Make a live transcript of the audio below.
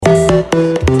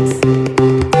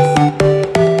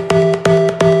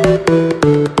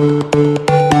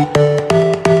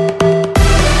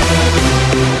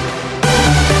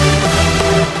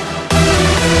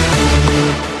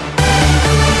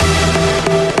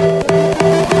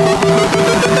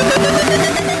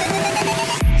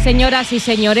Señoras y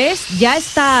señores, ya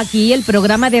está aquí el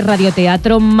programa de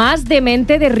radioteatro más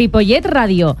demente de Ripollet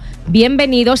Radio.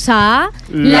 Bienvenidos a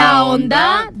La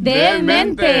Onda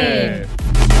D-Mente.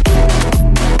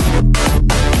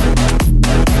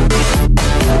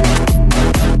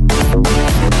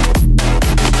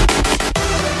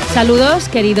 Saludos,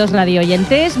 queridos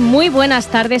radioyentes, muy buenas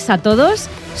tardes a todos.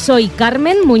 Soy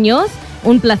Carmen Muñoz,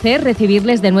 un placer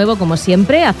recibirles de nuevo como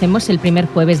siempre. Hacemos el primer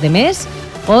jueves de mes.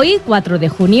 Hoy, 4 de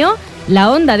junio,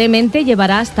 la Onda D-Mente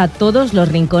llevará hasta todos los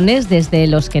rincones desde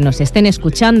los que nos estén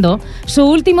escuchando su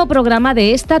último programa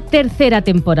de esta tercera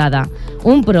temporada.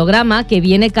 Un programa que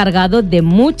viene cargado de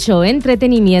mucho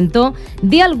entretenimiento,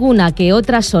 de alguna que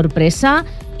otra sorpresa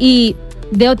y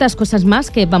de otras cosas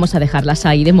más que vamos a dejarlas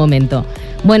ahí de momento.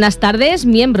 Buenas tardes,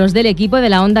 miembros del equipo de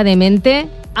la Onda D-Mente.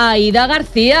 Aida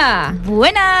García.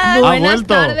 Buenas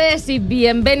tardes y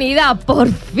bienvenida,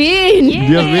 por fin. ¡Yay!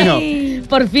 Dios mío.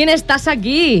 Por fin estás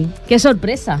aquí. ¡Qué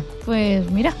sorpresa! Pues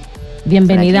mira.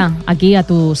 Bienvenida aquí a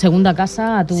tu segunda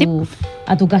casa,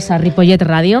 a tu casa Ripollet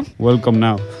Radio. Welcome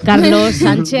now. Carlos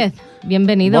Sánchez,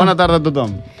 bienvenido. Buenas tardes a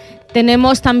tothom.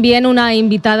 Tenemos también una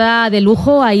invitada de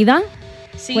lujo, Aida.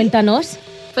 Sí. Cuéntanos.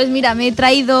 Pues mira, me he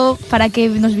traído para que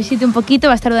nos visite un poquito,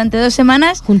 va a estar durante 2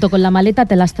 semanas. Junto con la maleta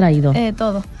te la has traído.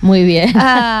 Todo. Muy bien.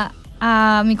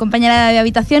 A mi compañera de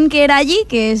habitación que era allí,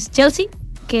 que es Chelsea,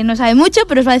 que no sabe mucho,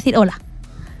 pero os va a decir hola.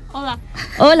 Hola.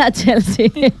 Hola,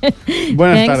 Chelsea.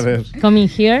 Buenas tardes. Coming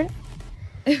here.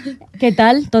 ¿Qué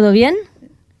tal? ¿Todo bien?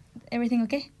 Everything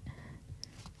okay?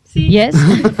 Sí. Yes,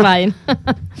 fine.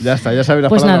 Ya está, ya sabéis la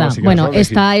Pues palabra nada, básica, bueno, ¿sabes?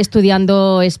 está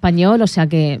estudiando español, o sea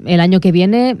que el año que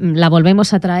viene la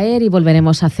volvemos a traer y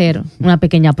volveremos a hacer una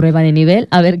pequeña prueba de nivel,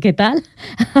 a ver qué tal.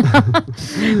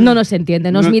 No nos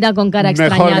entiende, nos mira con cara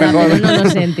extrañada, mejor. pero no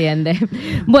nos entiende.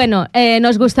 Bueno,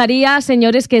 nos gustaría,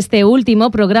 señores, que este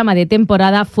último programa de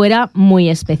temporada fuera muy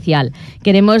especial.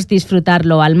 Queremos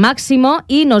disfrutarlo al máximo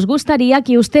y nos gustaría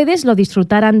que ustedes lo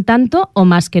disfrutaran tanto o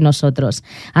más que nosotros.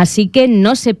 Así que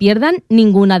no se pierdan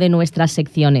ninguna de nuestras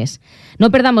secciones.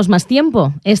 No perdamos más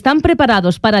tiempo. ¿Están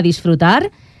preparados para disfrutar?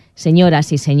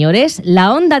 Señoras y señores,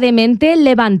 la Onda D-Mente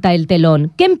levanta el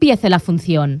telón. Que empiece la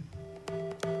función.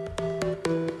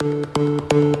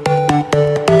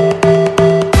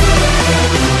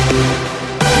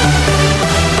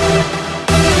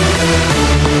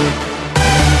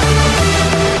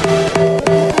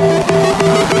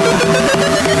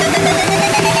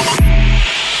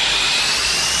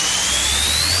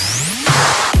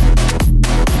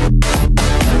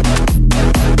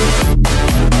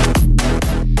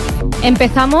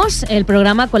 Empezamos el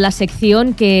programa con la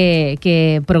sección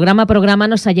que programa a programa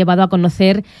nos ha llevado a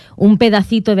conocer un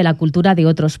pedacito de la cultura de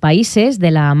otros países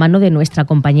de la mano de nuestra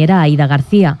compañera Aida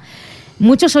García.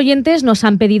 Muchos oyentes nos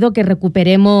han pedido que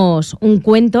recuperemos un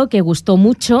cuento que gustó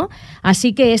mucho,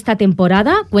 así que esta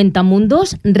temporada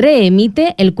Cuentamundos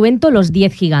reemite el cuento Los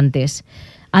 10 gigantes.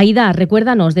 Aida,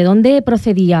 recuérdanos, ¿de dónde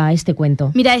procedía este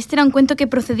cuento? Mira, este era un cuento que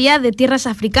procedía de tierras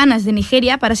africanas, de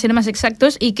Nigeria, para ser más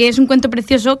exactos, y que es un cuento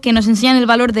precioso que nos enseña el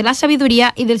valor de la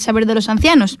sabiduría y del saber de los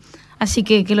ancianos. Así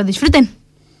que lo disfruten.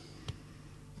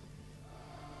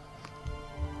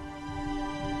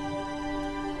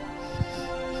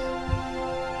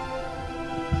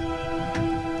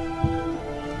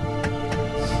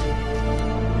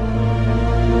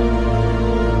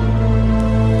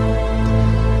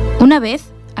 Una vez,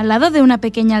 al lado de una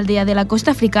pequeña aldea de la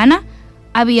costa africana,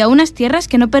 había unas tierras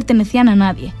que no pertenecían a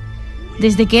nadie.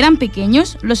 Desde que eran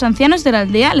pequeños, los ancianos de la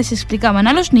aldea les explicaban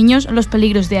a los niños los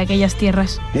peligros de aquellas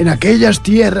tierras. En aquellas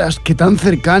tierras que tan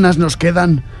cercanas nos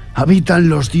quedan, habitan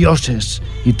los dioses,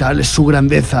 y tal es su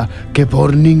grandeza que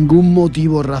por ningún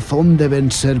motivo o razón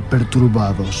deben ser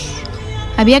perturbados.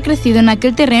 Había crecido en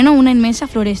aquel terreno una inmensa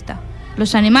floresta.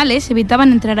 Los animales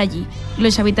evitaban entrar allí.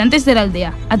 Los habitantes de la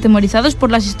aldea, atemorizados por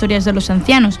las historias de los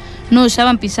ancianos, no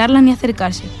osaban pisarla ni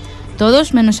acercarse.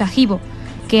 Todos menos Ajibo,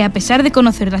 que a pesar de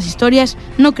conocer las historias,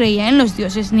 no creía en los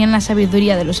dioses ni en la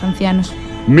sabiduría de los ancianos.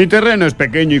 Mi terreno es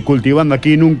pequeño y cultivando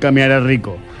aquí nunca me haré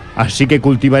rico, así que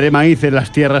cultivaré maíz en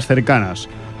las tierras cercanas.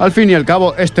 Al fin y al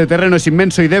cabo, este terreno es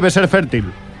inmenso y debe ser fértil.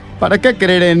 ¿Para qué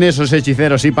creer en esos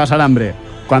hechiceros y pasar hambre?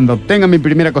 Cuando obtenga mi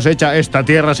primera cosecha, esta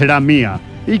tierra será mía.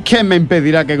 ¿Y qué me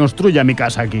impedirá que construya mi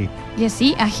casa aquí? Y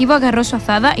así, Ajibo agarró su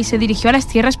azada y se dirigió a las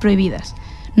tierras prohibidas.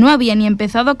 No había ni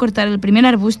empezado a cortar el primer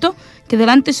arbusto que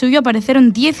delante suyo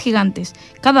aparecieron 10 gigantes,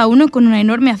 cada uno con una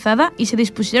enorme azada, y se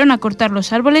dispusieron a cortar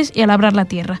los árboles y a labrar la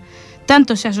tierra.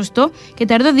 Tanto se asustó que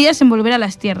tardó días en volver a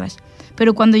las tierras,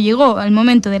 pero cuando llegó el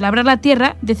momento de labrar la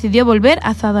tierra, decidió volver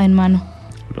azada en mano.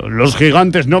 Los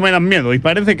gigantes no me dan miedo y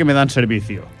parece que me dan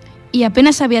servicio. Y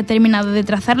apenas había terminado de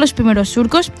trazar los primeros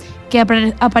surcos que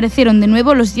aparecieron de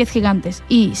nuevo los 10 gigantes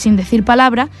y, sin decir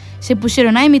palabra, se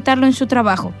pusieron a imitarlo en su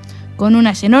trabajo. Con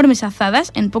unas enormes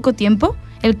azadas, en poco tiempo,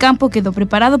 el campo quedó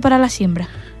preparado para la siembra.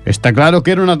 Está claro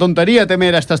que era una tontería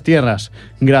temer a estas tierras.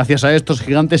 Gracias a estos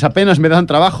gigantes apenas me dan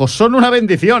trabajo, son una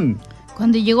bendición.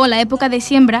 Cuando llegó la época de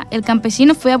siembra, el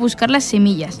campesino fue a buscar las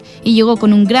semillas y llegó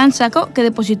con un gran saco que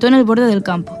depositó en el borde del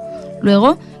campo.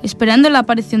 Luego, esperando la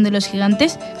aparición de los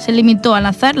gigantes, se limitó a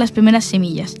lanzar las primeras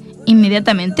semillas.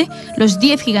 Inmediatamente, los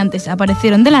 10 gigantes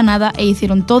aparecieron de la nada e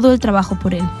hicieron todo el trabajo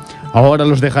por él. Ahora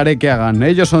los dejaré que hagan.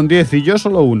 Ellos son 10 y yo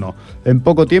solo 1. En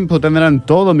poco tiempo tendrán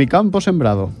todo mi campo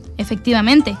sembrado.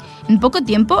 Efectivamente, en poco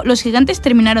tiempo los gigantes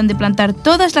terminaron de plantar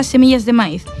todas las semillas de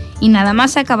maíz y nada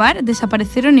más acabar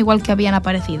desaparecieron igual que habían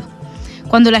aparecido.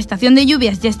 Cuando la estación de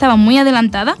lluvias ya estaba muy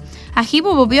adelantada,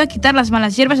 Ajibo volvió a quitar las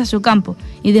malas hierbas a su campo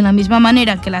y de la misma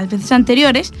manera que las veces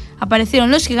anteriores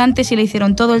aparecieron los gigantes y le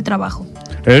hicieron todo el trabajo.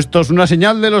 Esto es una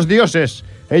señal de los dioses.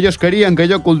 Ellos querían que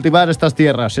yo cultivara estas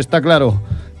tierras, está claro.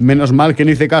 Menos mal que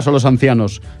no hice caso a los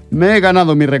ancianos. Me he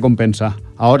ganado mi recompensa.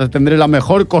 Ahora tendré la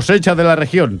mejor cosecha de la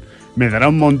región. Me dará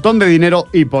un montón de dinero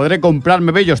y podré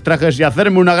comprarme bellos trajes y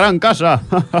hacerme una gran casa.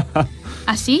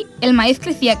 Así, el maíz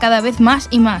crecía cada vez más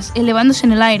y más, elevándose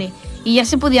en el aire, y ya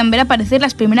se podían ver aparecer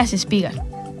las primeras espigas.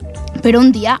 Pero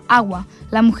un día, Agua,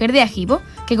 la mujer de Ajibo,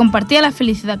 que compartía la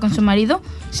felicidad con su marido,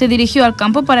 se dirigió al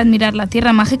campo para admirar la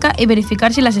tierra mágica y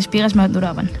verificar si las espigas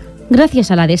maduraban.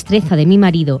 Gracias a la destreza de mi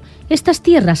marido, estas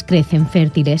tierras crecen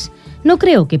fértiles. No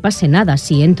creo que pase nada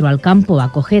si entro al campo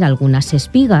a coger algunas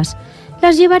espigas.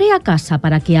 Las llevaré a casa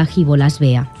para que Ajibo las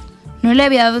vea. No le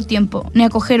había dado tiempo ni a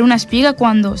coger una espiga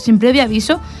cuando, sin previo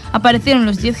aviso, aparecieron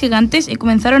los 10 gigantes y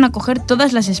comenzaron a coger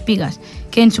todas las espigas,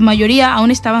 que en su mayoría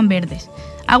aún estaban verdes.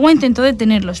 Agua intentó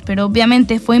detenerlos, pero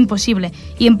obviamente fue imposible,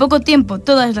 y en poco tiempo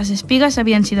todas las espigas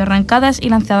habían sido arrancadas y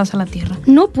lanzadas a la tierra.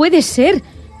 ¡No puede ser!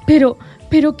 Pero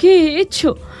 ¿qué he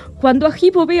hecho? Cuando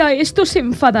Ajibo vea esto se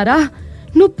enfadará.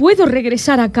 No puedo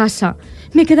regresar a casa.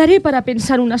 Me quedaré para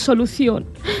pensar una solución.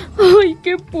 ¡Ay,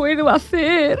 qué puedo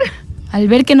hacer! Al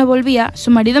ver que no volvía,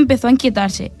 su marido empezó a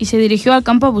inquietarse y se dirigió al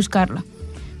campo a buscarla.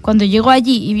 Cuando llegó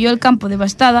allí y vio el campo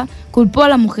devastada, culpó a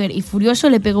la mujer y furioso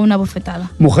le pegó una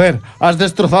bofetada. Mujer, has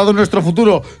destrozado nuestro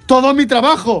futuro, todo mi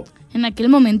trabajo. En aquel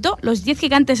momento, los 10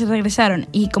 gigantes regresaron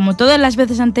y, como todas las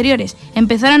veces anteriores,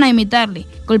 empezaron a imitarle,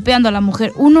 golpeando a la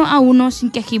mujer uno a uno sin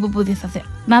que Ajibo pudiese hacer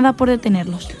nada por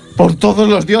detenerlos. ¡Por todos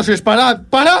los dioses, parad,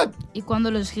 parad! Y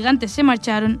cuando los gigantes se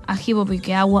marcharon, Ajibo vio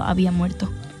que Agua había muerto.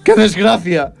 ¡Qué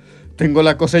desgracia! Tengo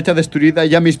la cosecha destruida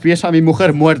y a mis pies a mi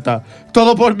mujer muerta.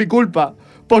 Todo por mi culpa.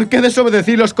 ¿Por qué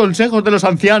desobedecí los consejos de los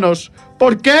ancianos?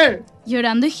 ¿Por qué?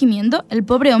 Llorando y gimiendo, el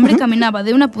pobre hombre caminaba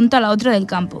de una punta a la otra del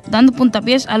campo, dando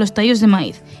puntapiés a los tallos de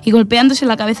maíz y golpeándose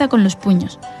la cabeza con los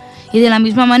puños. Y de la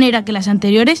misma manera que las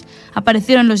anteriores,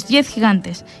 aparecieron los 10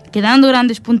 gigantes, que dando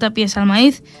grandes puntapiés al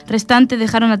maíz restante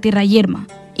dejaron la tierra yerma,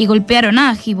 y golpearon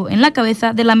a Ajibo en la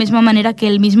cabeza de la misma manera que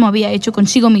él mismo había hecho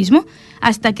consigo mismo,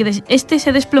 hasta que éste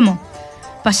se desplomó.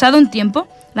 Pasado un tiempo,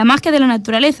 la magia de la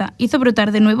naturaleza hizo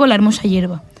brotar de nuevo la hermosa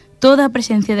hierba. Toda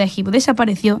presencia de Ajibo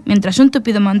desapareció mientras un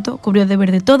tupido manto cubrió de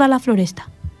verde toda la floresta.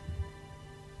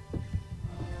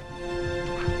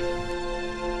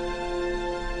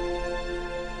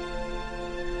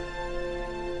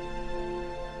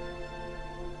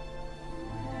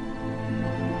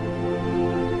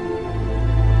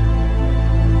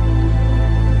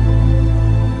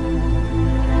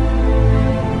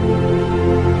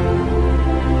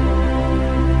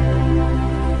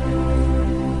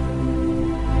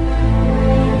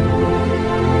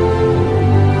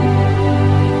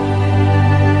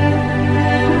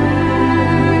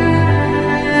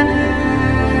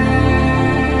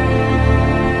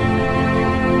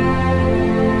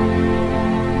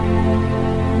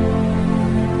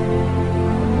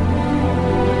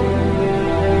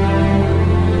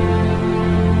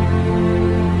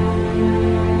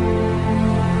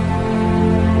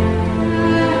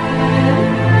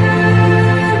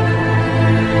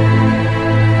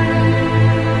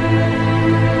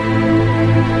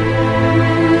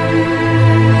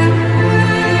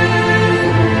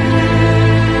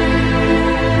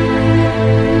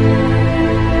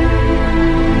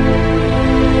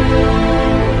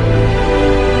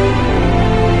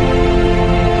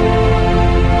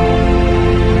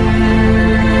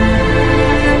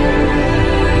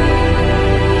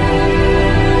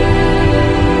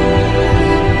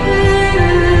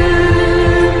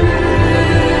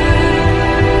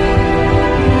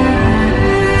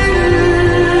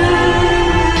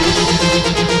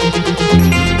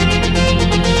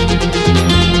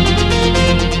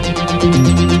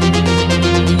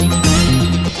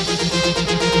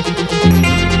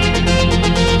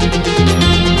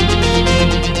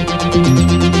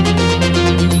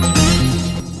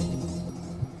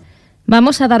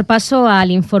 Vamos a dar paso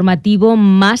al informativo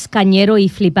más cañero y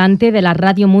flipante de la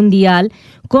radio mundial,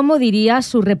 como diría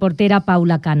su reportera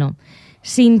Paula Cano.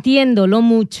 Sintiéndolo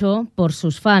mucho por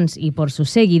sus fans y por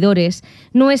sus seguidores,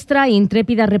 nuestra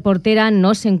intrépida reportera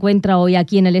no se encuentra hoy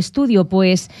aquí en el estudio,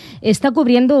 pues está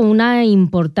cubriendo una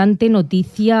importante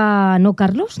noticia, ¿no,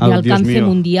 Carlos? De alcance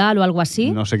mundial o algo así.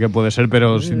 No sé qué puede ser,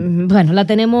 pero... Bueno, la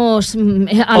tenemos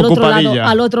al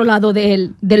otro lado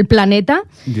del planeta.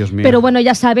 Dios mío. Pero bueno,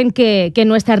 ya saben que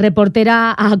nuestra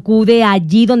reportera acude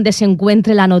allí donde se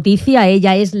encuentre la noticia.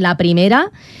 Ella es la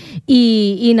primera.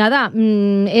 Y nada,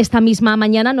 esta misma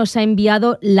mañana nos ha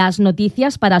enviado las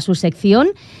noticias para su sección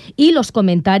y los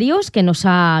comentarios que nos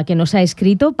ha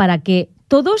escrito para que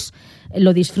todos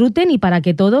lo disfruten y para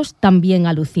que todos también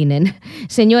alucinen.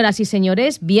 Señoras y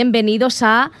señores, bienvenidos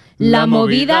a La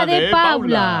Movida de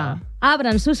Paula.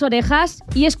 Abran sus orejas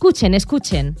y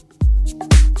escuchen.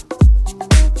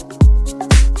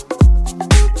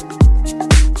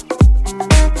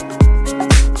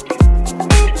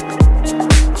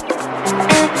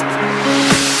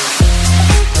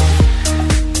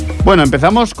 Bueno,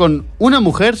 empezamos con una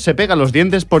mujer se pega los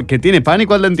dientes porque tiene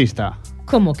pánico al dentista.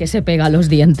 ¿Cómo que se pega los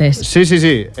dientes? Sí.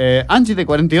 Angie, de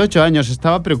 48 años,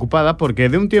 estaba preocupada porque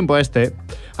de un tiempo a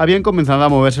habían comenzado a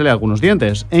movérsele algunos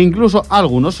dientes e incluso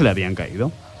algunos se le habían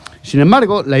caído. Sin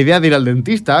embargo, la idea de ir al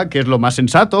dentista, que es lo más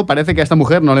sensato, parece que a esta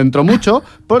mujer no le entró mucho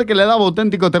porque le daba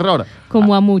auténtico terror.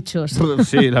 Como a muchos.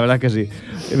 Sí, la verdad que sí.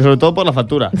 Sobre todo por la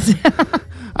factura.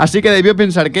 Así que debió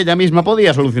pensar que ella misma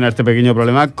podía solucionar este pequeño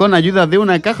problema con ayuda de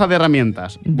una caja de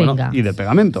herramientas. Venga. Bueno, y de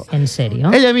pegamento. ¿En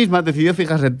serio? Ella misma decidió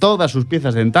fijarse todas sus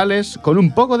piezas dentales con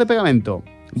un poco de pegamento.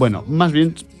 Bueno, más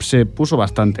bien se puso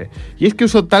bastante. Y es que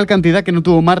usó tal cantidad que no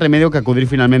tuvo más remedio que acudir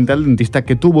finalmente al dentista,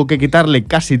 que tuvo que quitarle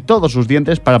casi todos sus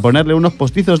dientes para ponerle unos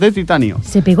postizos de titanio.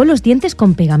 Se pegó los dientes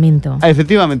con pegamento.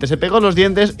 Efectivamente, se pegó los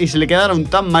dientes y se le quedaron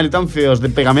tan mal y tan feos de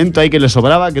pegamento ahí que le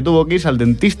sobraba que tuvo que irse al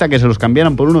dentista que se los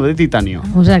cambiaran por uno de titanio.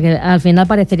 O sea que al final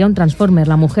parecería un Transformer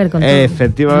la mujer con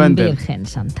Efectivamente. Virgen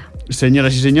Santa.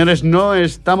 Señoras y señores, no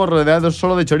estamos rodeados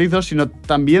solo de chorizos, sino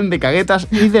también de caguetas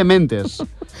y de mentes.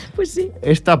 Pues sí.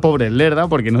 Esta pobre lerda,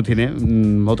 porque no tiene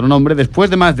otro nombre, después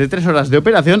de más de 3 horas de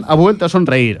operación, ha vuelto a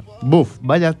sonreír. Buf,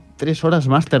 vaya 3 horas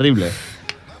más terrible.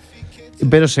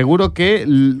 Pero seguro que,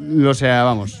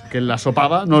 que la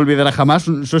sopaba no olvidará jamás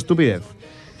su estupidez.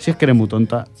 Si es que eres muy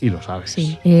tonta y lo sabes.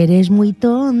 Sí, eres muy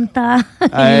tonta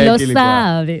y lo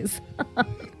sabes.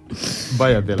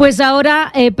 Vaya tela. Pues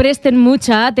ahora presten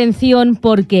mucha atención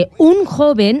porque un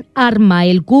joven arma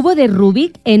el cubo de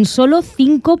Rubik en solo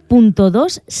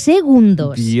 5.2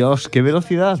 segundos. Dios, qué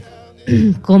velocidad.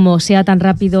 Como sea tan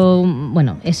rápido,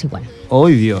 bueno, es igual.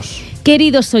 ¡Ay, Dios!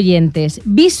 Queridos oyentes,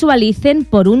 visualicen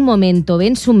por un momento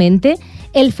en su mente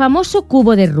el famoso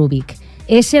cubo de Rubik.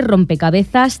 Ese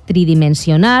rompecabezas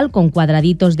tridimensional con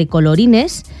cuadraditos de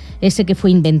colorines, ese que fue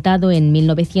inventado en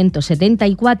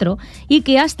 1974 y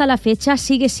que hasta la fecha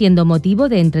sigue siendo motivo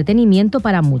de entretenimiento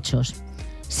para muchos.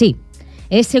 Sí,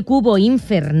 ese cubo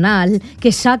infernal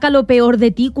que saca lo peor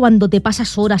de ti cuando te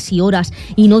pasas horas y horas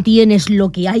y no tienes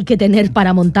lo que hay que tener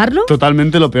para montarlo.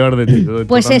 Totalmente lo peor de ti.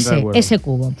 Pues ese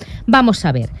cubo. Vamos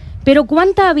a ver, ¿pero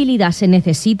cuánta habilidad se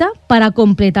necesita para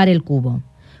completar el cubo?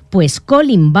 Pues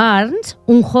Colin Barnes,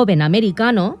 un joven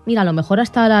americano, mira, a lo mejor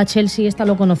hasta la Chelsea esta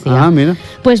lo conocía. Ah, mira.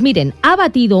 Pues miren, ha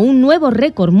batido un nuevo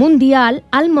récord mundial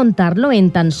al montarlo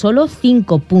en tan solo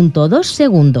 5.2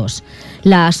 segundos.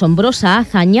 La asombrosa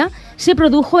hazaña se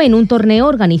produjo en un torneo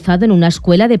organizado en una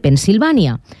escuela de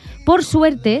Pensilvania. Por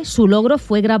suerte, su logro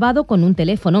fue grabado con un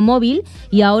teléfono móvil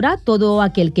y ahora todo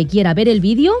aquel que quiera ver el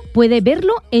vídeo puede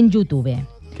verlo en YouTube.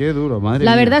 Qué duro, madre mía.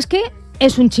 La verdad es que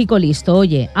es un chico listo,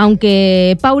 oye,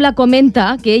 aunque Paula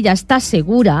comenta que ella está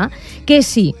segura que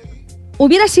si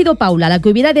hubiera sido Paula la que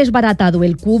hubiera desbaratado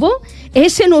el cubo,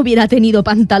 ese no hubiera tenido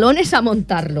pantalones a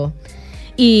montarlo.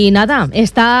 Y nada,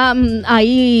 está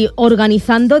ahí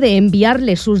organizando de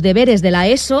enviarle sus deberes de la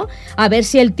ESO a ver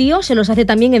si el tío se los hace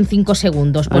también en 5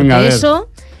 segundos, porque venga,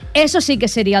 eso sí que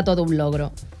sería todo un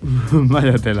logro.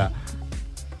 Vaya tela.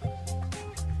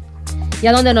 ¿Y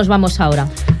a dónde nos vamos ahora?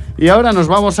 Y ahora nos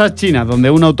vamos a China,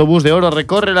 donde un autobús de oro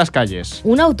recorre las calles.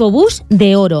 ¿Un autobús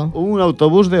de oro? Un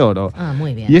autobús de oro. Ah,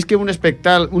 muy bien. Y es que un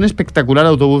espectacular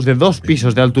autobús de 2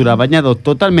 pisos de altura, bañado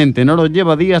totalmente en oro,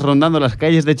 lleva días rondando las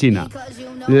calles de China.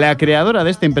 La creadora de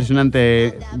esta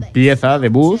impresionante pieza de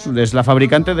bus es la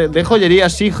fabricante de joyería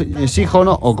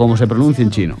Shihono, o como se pronuncia en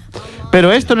chino.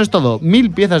 Pero esto no es todo.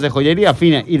 1000 piezas de joyería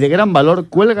fina y de gran valor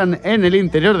cuelgan en el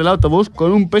interior del autobús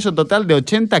con un peso total de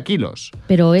 80 kilos.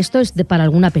 ¿Pero esto es para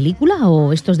alguna película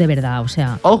o esto es de verdad? O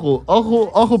sea...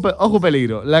 Ojo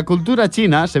peligro. La cultura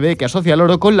china se ve que asocia el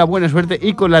oro con la buena suerte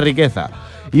y con la riqueza.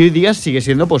 Y hoy día sigue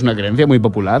siendo pues una creencia muy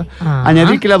popular.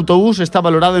 Añadir que el autobús está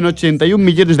valorado en 81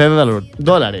 millones de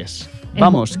dólares.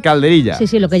 Vamos, calderilla.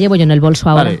 Sí, lo que llevo yo en el bolso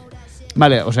ahora.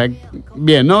 Vale, o sea,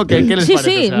 bien, ¿no? ¿Qué les parece?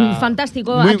 Sí, o sea,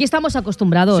 fantástico. Aquí estamos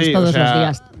acostumbrados todos los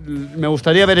días. Me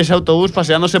gustaría ver ese autobús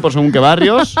paseándose por según qué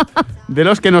barrios, de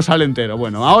los que no sale entero.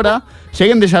 Bueno, ahora, si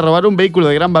alguien desea robar un vehículo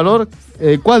de gran valor,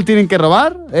 ¿cuál tienen que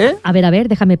robar? A ver,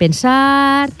 déjame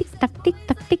pensar. Tic-tac,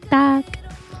 tic-tac, tic-tac.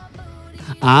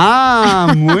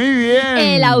 ¡Ah, muy bien!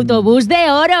 ¡El autobús de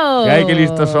oro! ¡Ay, qué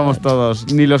listos somos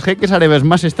todos! Ni los jeques árabes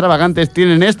más extravagantes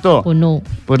tienen esto. Pues no.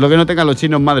 Pues lo que no tengan los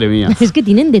chinos, madre mía. Es que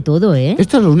tienen de todo, ¿eh?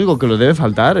 Esto es lo único que lo debe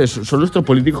faltar. Son nuestros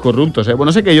políticos corruptos, ¿eh?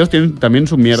 Bueno, sé que ellos tienen también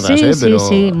sus mierdas, sí, pero...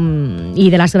 Sí. Y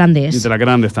de las grandes. Y de las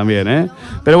grandes también, ¿eh?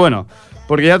 Pero bueno,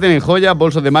 porque ya tienen joya,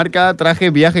 bolsos de marca,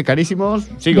 traje, viajes carísimos.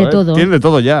 Sigo, de todo. Tienen de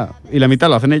todo ya. Y la mitad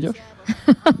lo hacen ellos.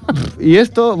 y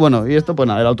esto, pues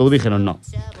nada, el autobús dijeron no.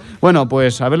 Bueno,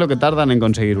 pues a ver lo que tardan en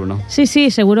conseguir uno. Sí,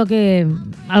 seguro que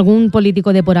algún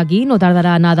político de por aquí no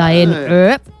tardará nada en...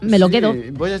 me lo quedo.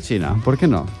 Voy a China, ¿por qué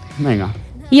no? Venga.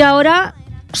 Y ahora,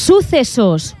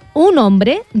 sucesos. Un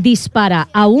hombre dispara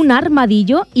a un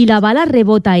armadillo y la bala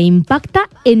rebota e impacta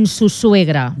en su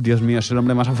suegra. Dios mío, es el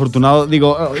hombre más afortunado.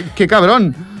 Digo, ¡qué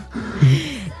cabrón!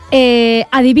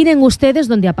 Adivinen ustedes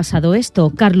dónde ha pasado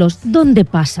esto. Carlos, ¿dónde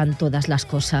pasan todas las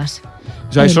cosas?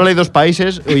 O sea, solo hay dos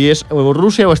países, y es o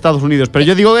Rusia o Estados Unidos. Pero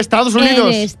yo digo Estados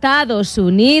Unidos. En Estados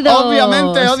Unidos.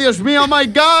 Obviamente, oh Dios mío, oh my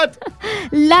God.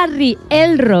 Larry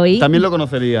Elroy. También lo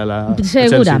conocería la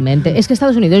seguramente. Chelsea. Es que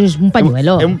Estados Unidos es un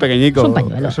pañuelo. Es un pequeñico. Es un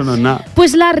pañuelo. Eso no es nada.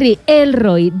 Pues Larry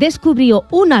Elroy descubrió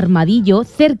un armadillo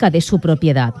cerca de su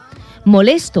propiedad.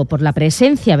 Molesto por la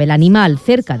presencia del animal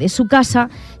cerca de su casa,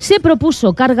 se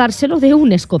propuso cargárselo de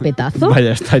un escopetazo.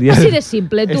 Vaya, estaría... Así de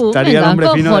simple, tú. Estaría el hombre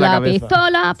fino de la cabeza.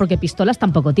 Pistola, porque pistolas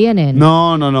tampoco tienen.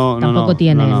 No. Tampoco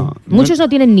tienen. No. Muchos no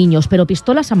tienen niños, pero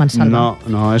pistolas a mansalva.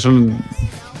 No, eso...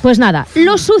 Pues nada,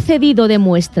 lo sucedido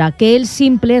demuestra que el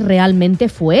simple realmente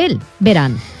fue él.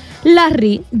 Verán,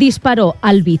 Larry disparó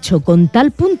al bicho con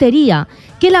tal puntería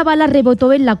que la bala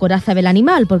rebotó en la coraza del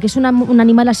animal, porque es un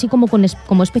animal así como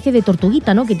especie de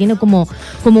tortuguita, ¿no? Que tiene como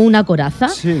una coraza.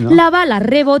 Sí, ¿no? La bala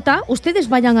rebota, ustedes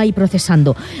vayan ahí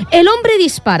procesando. El hombre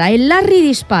dispara, el Larry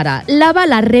dispara, la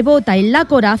bala rebota en la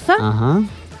coraza,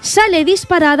 sale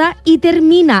disparada y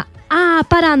termina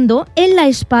parando en la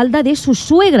espalda de su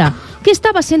suegra, que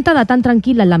estaba sentada tan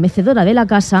tranquila en la mecedora de la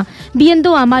casa,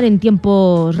 viendo a mar en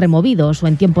tiempos removidos o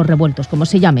en tiempos revueltos, como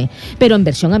se llame, pero en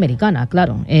versión americana,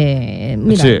 claro.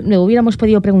 Mira, le hubiéramos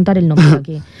podido preguntar el nombre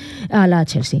aquí a la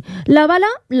Chelsea.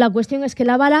 La cuestión es que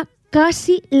la bala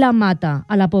casi la mata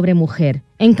a la pobre mujer.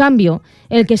 En cambio,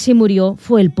 el que sí murió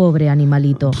fue el pobre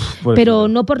animalito. Pero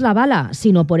no por la bala,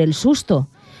 sino por el susto.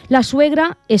 La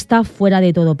suegra está fuera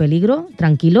de todo peligro,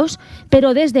 tranquilos,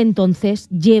 pero desde entonces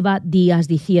lleva días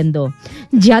diciendo: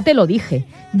 ya te lo dije,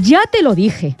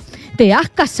 te has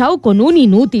casado con un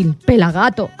inútil,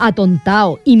 pelagato,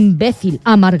 atontao, imbécil,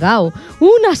 amargao,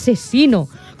 un asesino,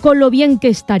 con lo bien que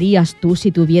estarías tú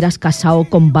si te hubieras casado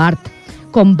con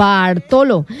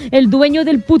Bartolo, el dueño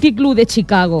del puticlub de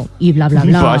Chicago, y bla bla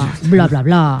bla, bla bla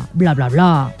bla, bla bla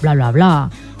bla, bla bla bla,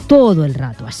 todo el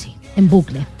rato así, en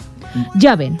bucle.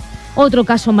 Ya ven, otro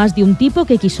caso más de un tipo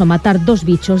que quiso matar 2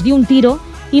 bichos de un tiro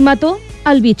y mató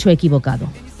al bicho equivocado.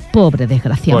 Pobre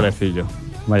desgraciado. Pobrecillo,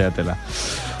 vaya tela.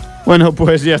 Bueno,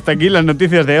 pues ya hasta aquí las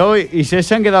noticias de hoy, y si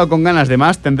se han quedado con ganas de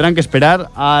más, tendrán que esperar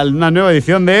a una nueva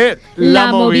edición de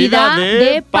La Movida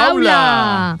de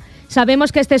Paula.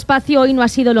 Sabemos que este espacio hoy no ha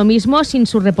sido lo mismo sin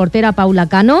su reportera Paula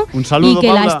Cano. Un saludo, y que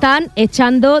Paula. La están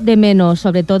echando de menos,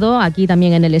 sobre todo aquí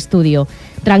también en el estudio.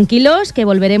 Tranquilos, que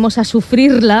volveremos a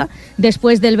sufrirla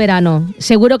después del verano.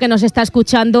 Seguro que nos está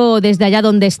escuchando desde allá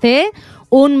donde esté.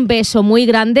 Un beso muy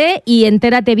grande y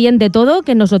entérate bien de todo,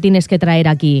 que nos lo tienes que traer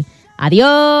aquí.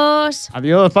 ¡Adiós!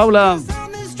 Adiós, Paula.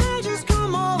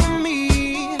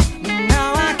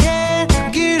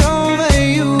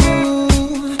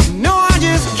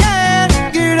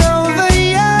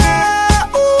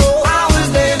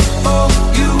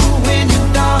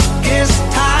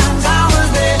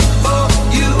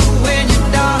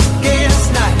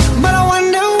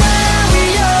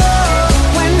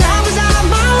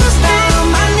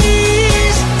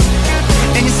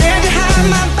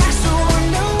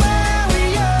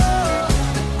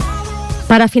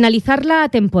 Para finalizar la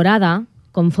temporada,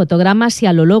 con fotogramas y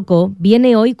a lo loco,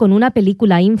 viene hoy con una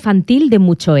película infantil de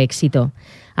mucho éxito.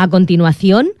 A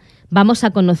continuación, vamos a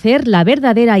conocer la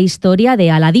verdadera historia de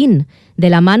Aladín,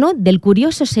 de la mano del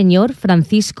curioso señor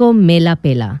Francisco Mela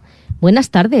Pela.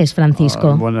 Buenas tardes,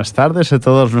 Francisco. Buenas tardes a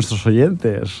todos nuestros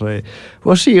oyentes.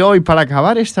 Pues sí, hoy para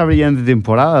acabar esta brillante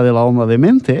temporada de la Onda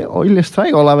D-Mente, hoy les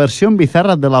traigo la versión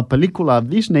bizarra de la película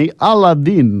Disney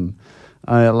Aladdin.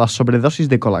 La sobredosis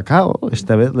de colacao,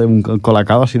 esta vez de un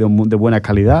colacao así de buena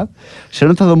calidad, se ha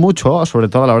notado mucho, sobre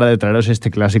todo a la hora de traeros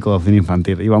este clásico de cine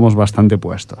infantil, y vamos bastante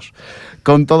puestos.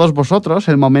 Con todos vosotros,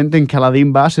 el momento en que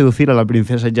Aladín va a seducir a la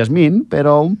princesa Jasmine,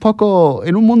 pero un poco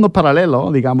en un mundo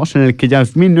paralelo, digamos, en el que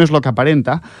Jasmine no es lo que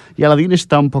aparenta, y Aladín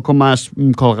está un poco más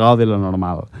colgado de lo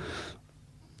normal.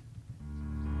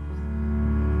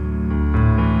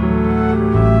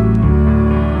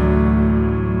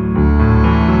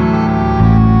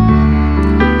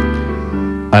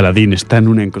 Aladín está en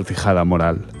una encrucijada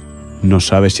moral. No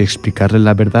sabe si explicarle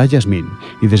la verdad a Jasmine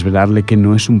y desvelarle que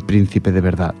no es un príncipe de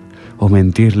verdad, o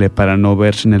mentirle para no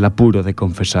verse en el apuro de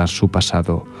confesar su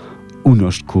pasado, un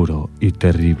oscuro y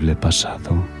terrible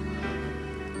pasado.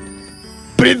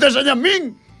 ¡Princesa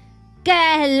Jasmine!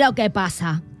 ¿Qué es lo que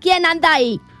pasa? ¿Quién anda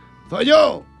ahí? Soy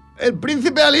yo, el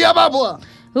príncipe Ali Ababa.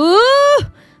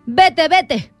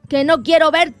 Vete, que no quiero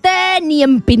verte ni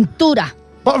en pintura.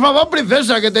 Por favor,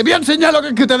 princesa, que te voy a enseñar lo que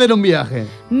es que te den un viaje.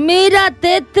 Mira,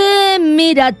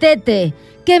 Tete,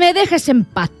 que me dejes en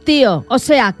paz, tío. O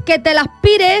sea, que te las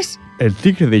pires. El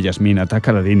tigre de Jasmine ataca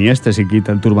a Aladín y este se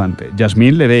quita el turbante.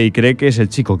 Jasmine le ve y cree que es el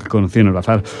chico que conoció en el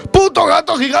bazar. ¡Puto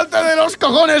gato gigante de los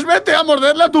cojones! ¡Vete a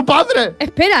morderle a tu padre!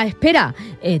 Espera.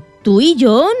 ¿Tú y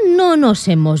yo no nos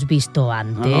hemos visto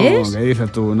antes? No, ¿qué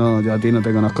dices tú? No, yo a ti no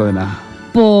te conozco de nada.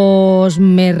 Pues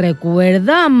me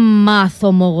recuerda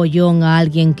mazo mogollón a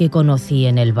alguien que conocí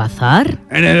en el bazar.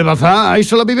 En el bazar, ahí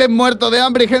solo viven muertos de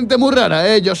hambre y gente muy rara,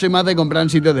 ¿eh? Yo soy más de comprar en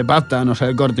sitios de pasta, no sé,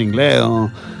 el Corte Inglés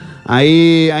o...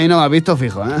 Ahí no me has visto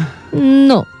fijo, ¿eh?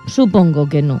 No, supongo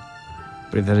que no.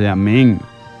 Princesa Jasmine,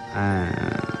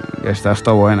 que estás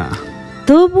todo buena.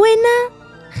 ¿Tú buena?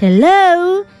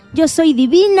 Hello, yo soy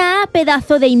divina,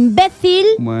 pedazo de imbécil.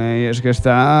 Güey, es que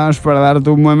estás para darte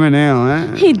un buen meneo, ¿eh?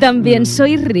 Y también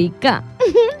soy rica.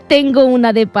 Tengo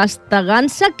una de pasta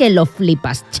gansa que lo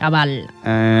flipas, chaval.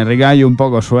 Rica y un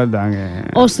poco suelta.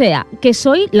 O sea, que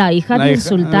soy la hija del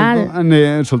sultán.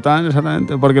 El sultán,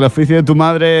 exactamente. Porque el oficio de tu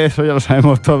madre, eso ya lo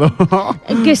sabemos todo.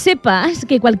 Que sepas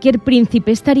que cualquier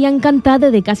príncipe estaría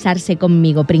encantado de casarse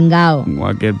conmigo, pringao.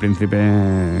 Cualquier príncipe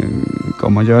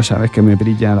como yo, sabes que me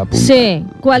brilla la punta. Sí,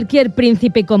 cualquier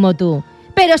príncipe como tú.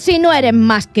 Pero si no eres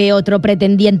más que otro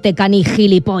pretendiente caní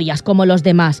gilipollas como los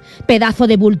demás. Pedazo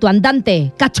de bulto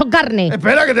andante, cacho carne.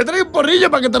 Espera, que te traigo un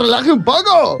porrillo para que te relaje un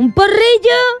poco. ¿Un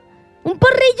porrillo? ¿Un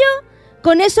porrillo?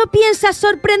 ¿Con eso piensas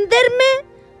sorprenderme?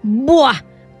 ¡Buah!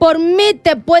 Por mí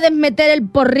te puedes meter el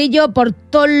porrillo por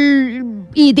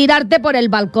y tirarte por el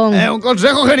balcón. Un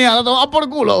consejo genial, a tomar por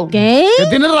culo. ¿Qué? Que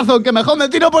tienes razón, que mejor me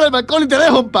tiro por el balcón y te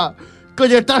dejo en paz.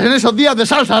 Coño, estás en esos días de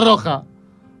salsa roja.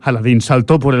 Aladín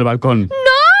saltó por el balcón.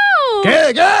 ¡No!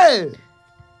 ¿Qué?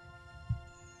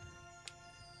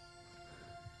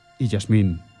 Y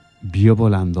Jasmine vio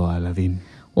volando a Aladín.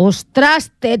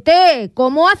 ¡Ostras, Tete!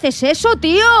 ¿Cómo haces eso,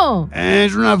 tío?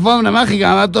 Es una alfombra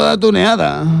mágica, va toda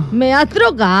tuneada. Me has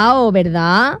drogado,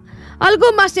 ¿verdad?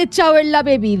 Algo más echado en la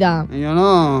bebida. Yo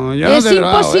no es te he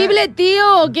drogado, imposible,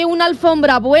 tío, que una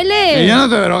alfombra vuele. Yo no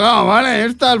te he drogado, ¿vale?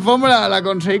 Esta alfombra la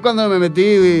conseguí cuando me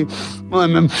metí...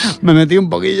 Bueno, me metí un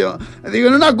poquillo. Digo,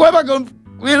 en una cueva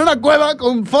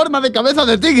con forma de cabeza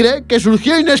de tigre que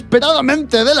surgió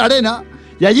inesperadamente de la arena,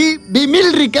 y allí vi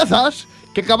 1000 riquezas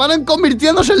que acabaron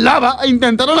convirtiéndose en lava e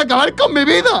intentaron acabar con mi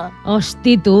vida.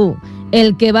 Hosti, tú.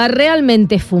 El que va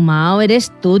realmente fumado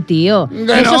eres tú, tío.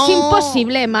 Eso es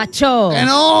imposible, macho. Que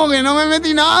no me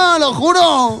metí nada, lo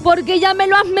juro. Porque ya me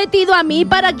lo has metido a mí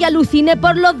para que alucine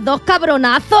por los dos,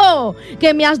 cabronazo.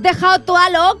 Que me has dejado toda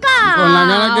loca. Con la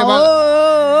cara que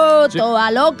va... Sí. Toda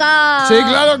loca. Sí,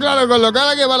 claro, con lo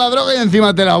cara que va la droga y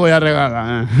encima te la voy a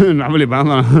regalar. No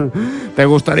flipando. ¿Te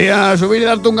gustaría subir y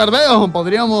darte un garbeo?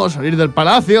 Podríamos salir del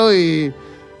palacio y...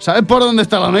 ¿Sabes por dónde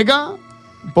está la Meca?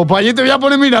 Pues para allí te voy a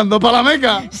poner mirando, para la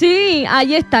Meca. Sí,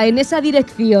 ahí está, en esa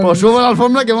dirección. Pues subo la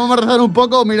alfombra que vamos a rezar un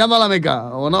poco mirando a la Meca,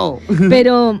 ¿o no?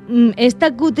 Pero,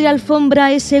 ¿esta cutre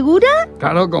alfombra es segura?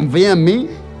 Claro, confía en mí.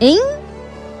 ¿Eh?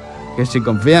 Que si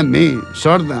confía en mí,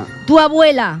 sorda. Tu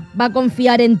abuela va a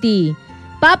confiar en ti.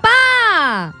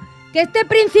 ¡Papá! Que este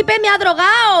príncipe me ha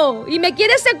drogado y me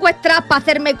quiere secuestrar para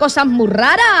hacerme cosas muy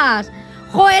raras.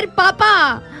 ¡Joder,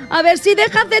 papá! A ver si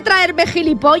dejas de traerme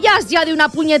gilipollas ya de una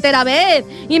puñetera vez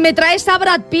y me traes a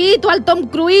Brad Pitt o al Tom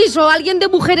Cruise o alguien de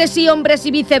mujeres y hombres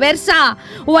y viceversa.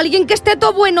 O alguien que esté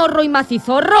todo buenorro y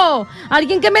macizorro.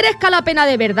 Alguien que merezca la pena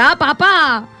de verdad,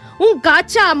 papá. Un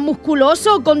cacha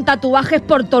musculoso con tatuajes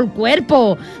por todo el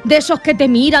cuerpo. De esos que te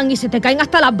miran y se te caen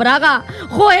hasta las bragas.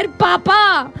 ¡Joder,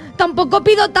 papá! Tampoco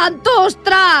pido tanto,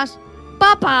 ostras.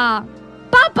 Papá,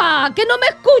 que no me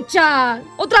escuchas.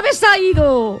 Otra vez ha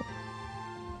ido.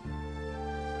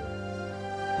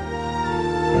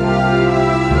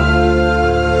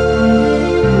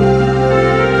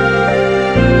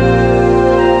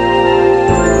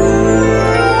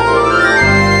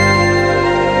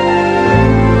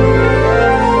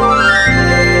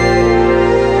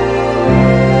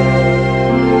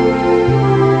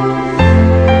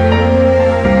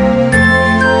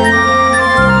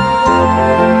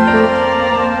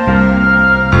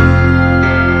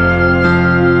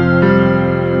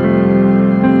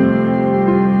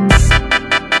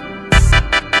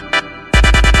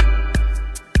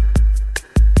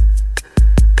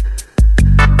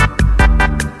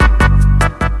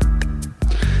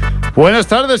 Buenas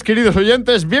tardes, queridos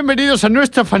oyentes. Bienvenidos a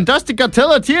nuestra fantástica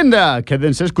teletienda.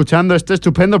 Quédense escuchando este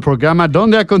estupendo programa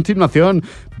donde a continuación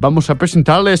vamos a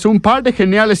presentarles un par de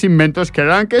geniales inventos que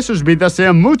harán que sus vidas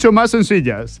sean mucho más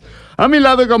sencillas. A mi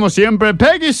lado, como siempre,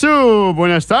 Peggy Sue.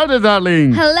 Buenas tardes,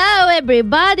 darling. Hello,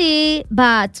 everybody.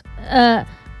 But,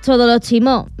 todo lo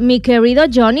chimo, mi querido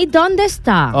Johnny, ¿dónde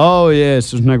está? Oh,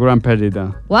 yes, es una gran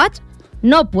pérdida. What?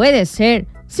 No puede ser.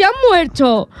 ¡Se ha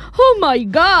muerto! ¡Oh, my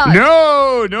God!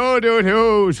 No.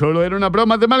 Solo era una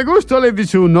broma de mal gusto, Lady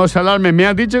Sue. No se alarme. Me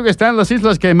ha dicho que está en las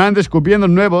Islas Caimán descubriendo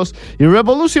nuevos y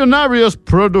revolucionarios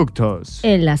productos.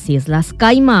 ¿En las Islas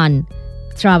Caimán?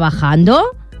 ¿Trabajando?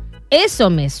 Eso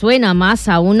me suena más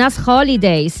a unas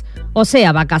holidays. O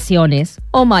sea, vacaciones.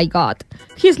 Oh, my God.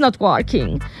 He's not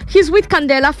working. He's with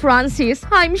Candela Francis,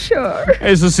 I'm sure.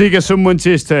 Eso sí que es un buen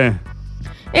chiste.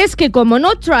 Es que como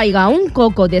no traiga un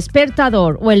coco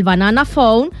despertador o el banana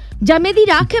phone, ya me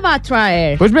dirá qué va a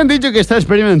traer. Pues me han dicho que está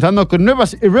experimentando con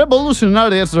nuevas y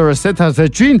revolucionarias recetas de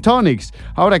gin tonics.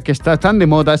 Ahora que está tan de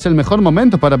moda es el mejor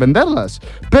momento para venderlas.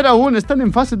 Pero aún están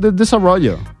en fase de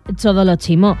desarrollo. Todo lo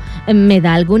chimo. ¿Me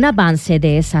da algún avance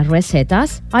de esas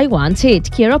recetas? I want it.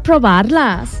 Quiero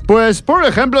probarlas. Pues, por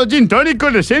ejemplo, gin tonic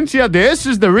con esencia de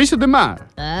heces de rizo de mar.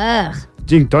 Ugh.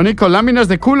 Gin tonic con láminas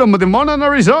de culo de mona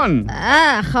narizón.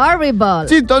 Horrible.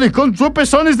 Gin tonic con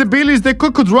tropezones de bilis de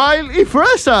cocodrilo y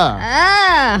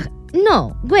fresa.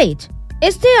 No, wait.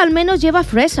 Este al menos lleva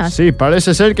fresas. Sí,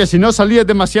 parece ser que si no salía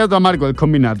demasiado amargo el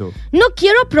combinado. No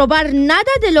quiero probar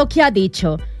nada de lo que ha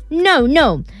dicho. No.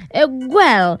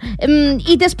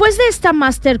 Y después de esta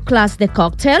masterclass de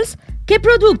cocktails, ¿qué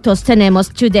productos tenemos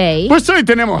today? Pues hoy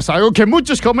tenemos algo que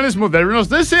muchos jóvenes modernos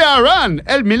desearán.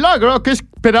 El milagro que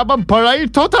esperaban para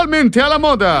ir totalmente a la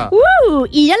moda.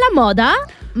 ¿Ir a la moda?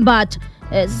 But,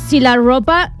 si la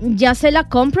ropa ya se la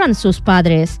compran sus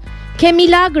padres. ¿Qué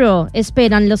milagro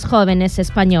esperan los jóvenes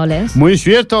españoles? Muy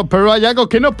cierto, pero hay algo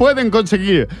que no pueden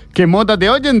conseguir. Que moda de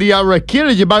hoy en día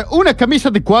requiere llevar una camisa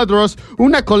de cuadros,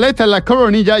 una coleta en la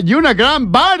coronilla y una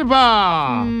gran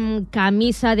barba.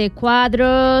 Camisa de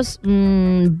cuadros,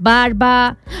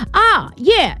 barba.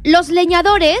 Los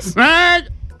leñadores.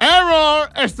 Error.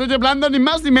 Estoy hablando ni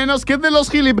más ni menos que de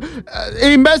los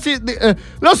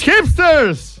los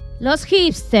hipsters. ¿Los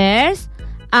hipsters?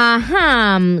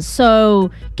 Ajá,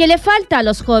 ¿qué le falta a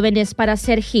los jóvenes para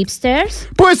ser hipsters?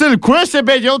 Pues el Crece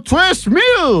Bello 3000.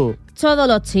 Todo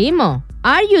lo chimo.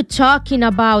 Are you talking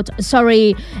about...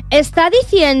 ¿está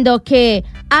diciendo que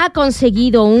ha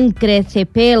conseguido un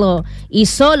crecepelo y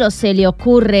solo se le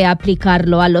ocurre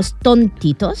aplicarlo a los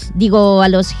tontitos? Digo, a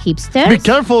los hipsters. Be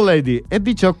careful, lady. He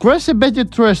dicho Crece Bello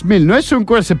 3000. No es un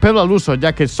crecepelo al uso,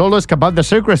 ya que solo es capaz de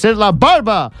hacer crecer la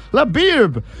barba, la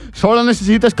beard. Solo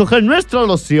necesitas coger nuestra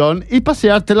loción y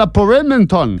paseártela por el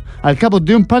mentón. Al cabo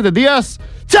de un par de días,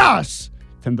 ¡chas!,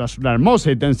 tendrás una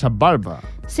hermosa y densa barba.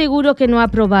 Seguro que no ha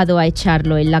probado a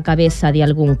echarlo en la cabeza de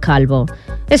algún calvo.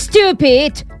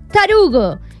 ¡Stupid!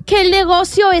 ¡Tarugo! ¡Que el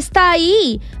negocio está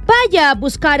ahí! ¡Vaya a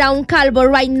buscar a un calvo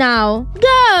right now!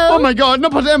 ¡Go! ¡Oh, my God! ¡No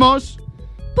podemos!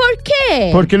 ¿Por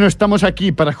qué? Porque no estamos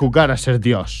aquí para jugar a ser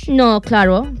Dios. No,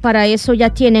 claro. Para eso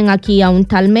ya tienen aquí a un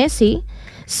tal Messi.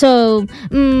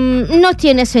 No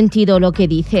tiene sentido lo que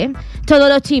dice. Todo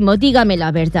lo chimo, dígame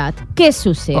la verdad. ¿Qué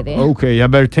sucede? Ok, a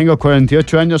ver, tengo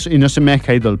 48 años y no se me ha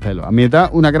caído el pelo. A mi edad,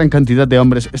 una gran cantidad de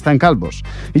hombres están calvos.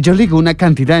 Y yo ligo una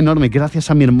cantidad enorme gracias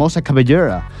a mi hermosa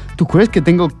cabellera. ¿Tú crees que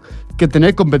tengo que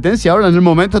tener competencia ahora en el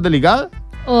momento de ligar?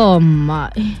 Oh my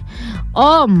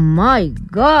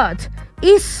God.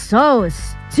 is so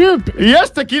stupid. Y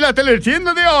hasta aquí la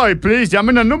teletienda de hoy. Please,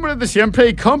 llamen al número de siempre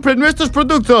y compren nuestros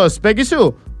productos. Peggy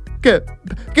Sue, ¿qué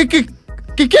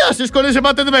haces con ese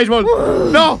bate de béisbol?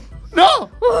 ¡No!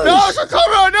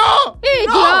 ¡Socorro, no!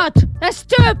 Idiot!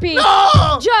 Stupid!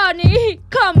 No! Johnny,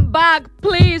 come back,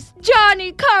 please.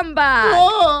 Johnny, come back.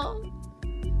 ¡No!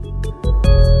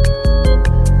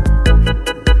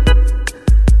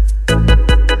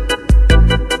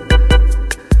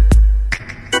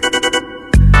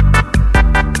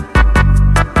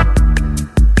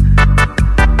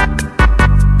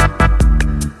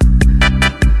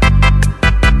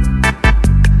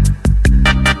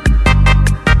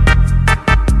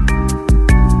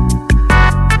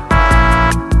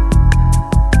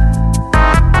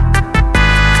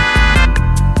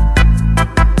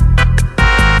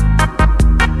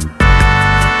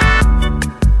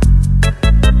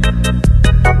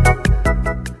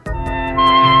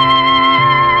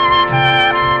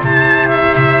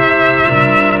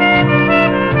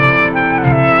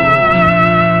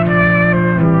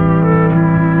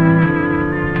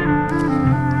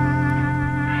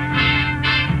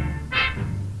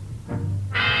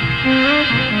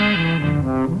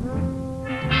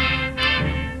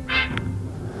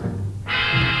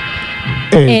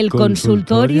 El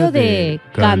consultorio de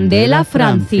Candela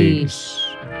Francis.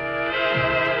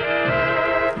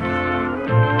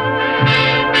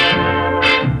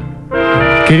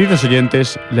 Queridos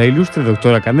oyentes, la ilustre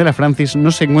doctora Candela Francis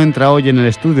no se encuentra hoy en el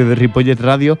estudio de Ripollet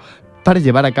Radio para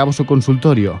llevar a cabo su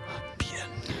consultorio.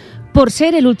 Por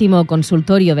ser el último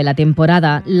consultorio de la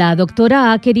temporada, la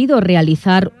doctora ha querido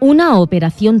realizar una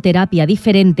operación terapia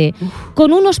diferente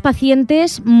con unos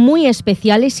pacientes muy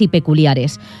especiales y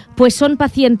peculiares, pues son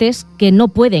pacientes que no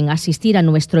pueden asistir a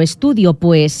nuestro estudio,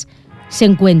 pues se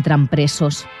encuentran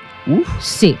presos.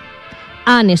 Sí,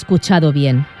 han escuchado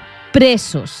bien,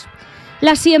 presos.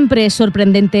 La siempre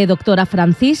sorprendente doctora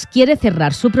Francis quiere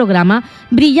cerrar su programa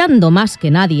brillando más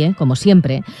que nadie, como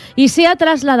siempre, y se ha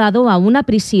trasladado a una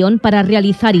prisión para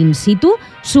realizar in situ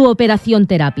su operación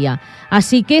terapia.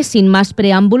 Así que, sin más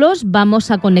preámbulos, vamos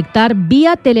a conectar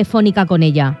vía telefónica con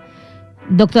ella.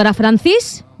 Doctora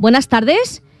Francis, buenas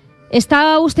tardes.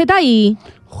 ¿Está usted ahí?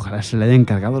 Ojalá se le hayan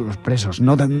encargado los presos.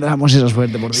 No tendremos esa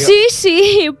suerte, por Dios.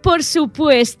 Sí, por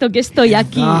supuesto que estoy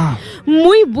aquí.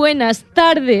 Muy buenas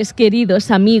tardes,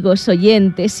 queridos amigos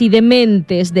oyentes y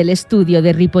dementes del estudio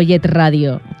de Ripollet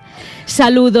Radio.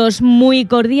 Saludos muy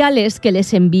cordiales que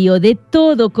les envío de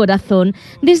todo corazón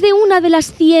desde una de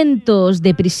las cientos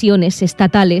de prisiones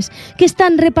estatales que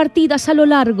están repartidas a lo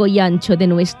largo y ancho de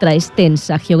nuestra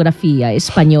extensa geografía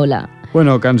española.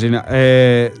 Bueno, Cansina, a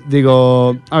ver,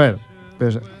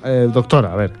 pues,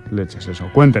 doctora, a ver, leches eso,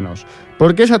 cuéntenos.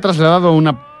 ¿Por qué se ha trasladado a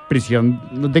una prisión?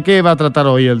 ¿De qué va a tratar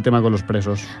hoy el tema con los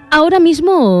presos? Ahora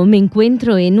mismo me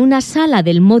encuentro en una sala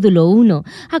del módulo 1,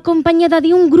 acompañada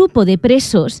de un grupo de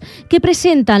presos que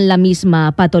presentan la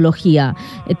misma patología.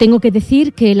 Tengo que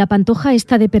decir que la Pantoja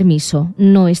está de permiso,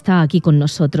 no está aquí con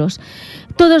nosotros.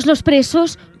 Todos los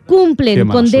presos cumplen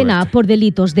condena suerte por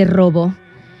delitos de robo.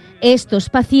 Estos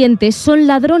pacientes son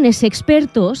ladrones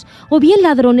expertos o bien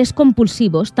ladrones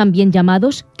compulsivos, también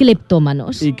llamados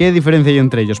cleptómanos. ¿Y qué diferencia hay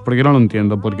entre ellos? Porque no lo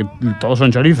entiendo, porque todos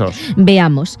son chorizos.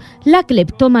 Veamos, la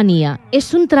cleptomanía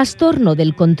es un trastorno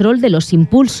del control de los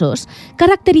impulsos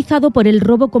caracterizado por el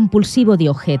robo compulsivo de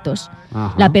objetos.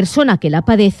 Ajá. La persona que la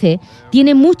padece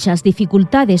tiene muchas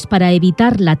dificultades para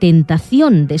evitar la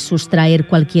tentación de sustraer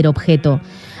cualquier objeto.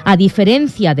 A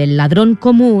diferencia del ladrón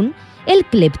común, el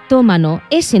cleptómano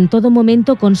es en todo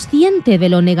momento consciente de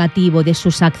lo negativo de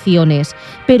sus acciones,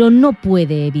 pero no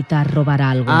puede evitar robar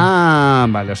algo. Ah,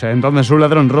 vale, o sea, entonces un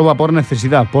ladrón roba por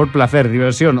necesidad, por placer,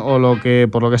 diversión o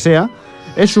por lo que sea.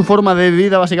 Es su forma de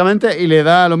vida, básicamente, y le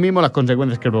da lo mismo las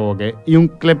consecuencias que provoque. Y un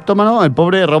cleptómano, el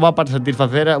pobre, roba para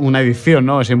satisfacer una adicción,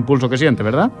 ¿no? Ese impulso que siente,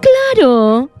 ¿verdad?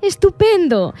 ¡Claro!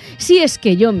 ¡Estupendo! Si es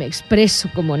que yo me expreso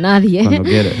como nadie. Cuando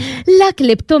quieres. La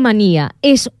cleptomanía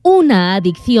es una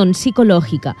adicción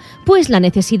psicológica, pues la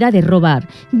necesidad de robar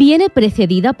viene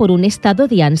precedida por un estado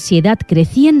de ansiedad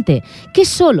creciente que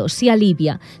solo se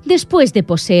alivia después de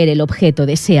poseer el objeto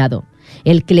deseado.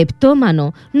 El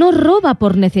cleptómano no roba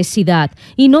por necesidad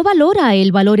y no valora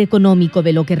el valor económico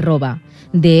de lo que roba.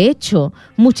 De hecho,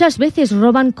 muchas veces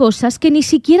roban cosas que ni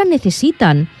siquiera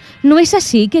necesitan. ¿No es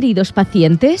así, queridos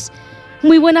pacientes?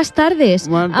 Muy buenas tardes.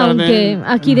 Buenas tardes. Aunque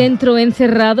aquí dentro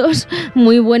encerrados,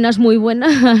 muy buenas,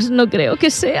 no creo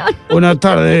que sean. Buenas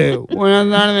tardes.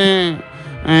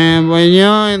 Pues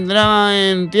yo entraba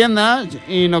en tiendas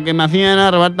y lo que me hacían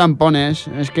era robar tampones.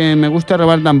 Es que me gusta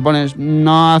robar tampones.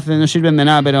 No sirven de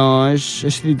nada, pero es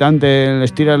excitante.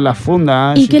 Les tiras las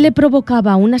fundas. ¿Y qué le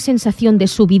provocaba? ¿Una sensación de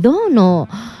subidón o...?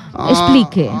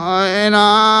 Explique.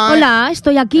 Hola,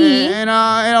 estoy aquí.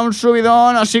 Era un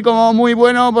subidón así como muy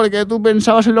bueno porque tú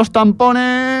pensabas en los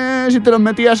tampones y te los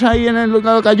metías ahí en el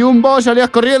cayumbo, salías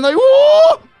corriendo y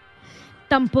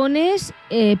Tampones,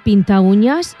 pinta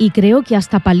uñas y creo que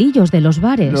hasta palillos de los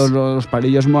bares. Los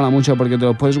palillos mola mucho porque te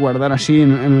los puedes guardar así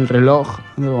en el reloj,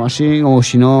 o así, como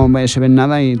si no se ven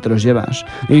nada y te los llevas.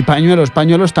 Y pañuelos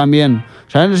también.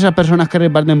 ¿Sabes esas personas que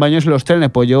reparten pañuelos en los trenes?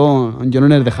 Pues yo no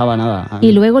les dejaba nada.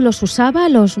 ¿Y luego los usaba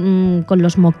con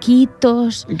los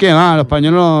moquitos? ¿Qué va? Los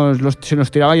pañuelos se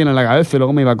los tiraba ahí en la cabeza y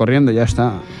luego me iba corriendo y ya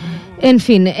está. En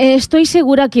fin, estoy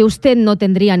segura que usted no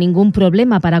tendría ningún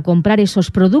problema para comprar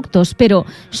esos productos, pero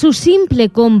su simple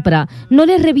compra no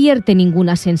le revierte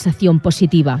ninguna sensación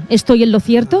positiva. ¿Estoy en lo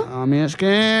cierto? A mí es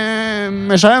que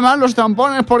me saben mal los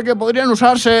tampones porque podrían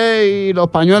usarse y los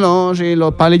pañuelos y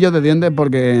los palillos de dientes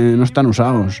porque no están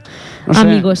usados. No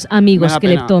sé, amigos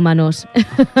cleptómanos.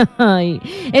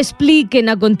 Expliquen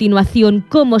a continuación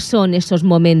cómo son esos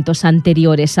momentos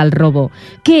anteriores al robo.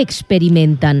 ¿Qué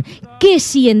experimentan? ¿Qué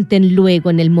sienten luego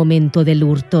en el momento del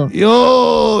hurto?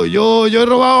 Yo he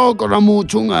robado cosas muy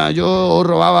chungas. Yo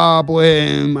robaba,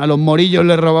 pues, a los morillos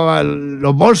les robaba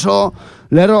los bolsos,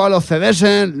 les robaba los CDs,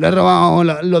 les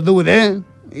robaba los DVD.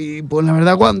 Y pues la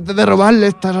verdad, antes de robarle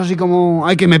estás así como,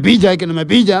 ay, que me pilla, ay, que no me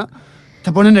pilla.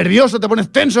 Te pones nervioso, te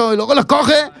pones tenso y luego los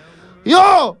coges y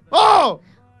 ¡oh!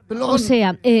 Luego... O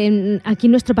sea, aquí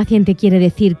nuestro paciente quiere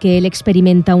decir que él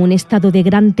experimenta un estado de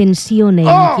gran tensión e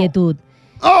inquietud.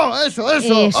 Eso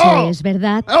es,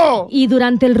 ¿verdad? Y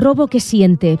durante el robo, ¿qué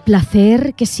siente?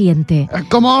 ¿Placer? ¿Qué siente? Es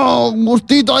como un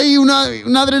gustito ahí, una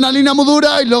adrenalina muy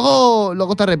dura y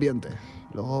luego te arrepientes.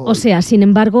 O sea, sin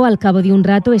embargo, al cabo de un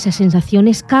rato esas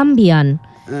sensaciones cambian.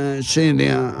 Sí,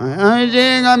 tía.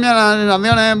 Sí, cambian las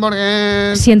sensaciones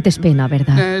porque... Sientes pena,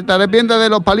 ¿verdad? Te arrepientes de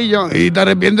los palillos y te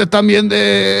arrepientes también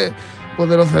de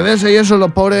los CDs y eso.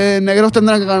 Los pobres negros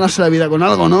tendrán que ganarse la vida con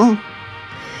algo, ¿no?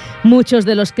 Muchos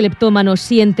de los cleptómanos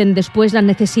sienten después la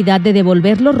necesidad de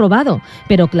devolver lo robado,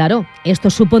 pero claro,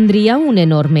 esto supondría un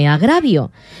enorme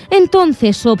agravio.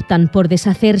 Entonces optan por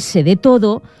deshacerse de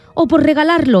todo o por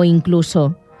regalarlo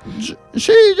incluso. Sí,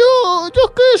 yo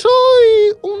es que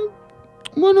soy un...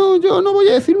 Bueno, yo no voy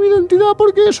a decir mi identidad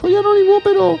porque soy anónimo,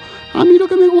 pero a mí lo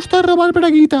que me gusta es robar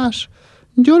braguitas.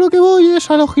 Yo lo que voy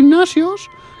es a los gimnasios,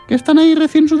 que están ahí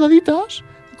recién sudaditas.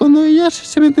 Cuando ellas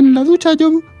se meten en la ducha,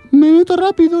 yo me meto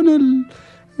rápido en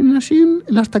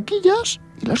las taquillas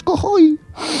y las cojo y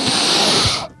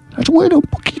las huelo un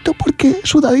poquito porque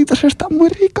sudaditas están muy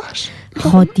ricas.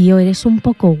 Jo, tío, eres un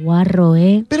poco guarro,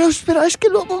 ¿eh? Pero espera, es que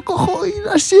luego cojo y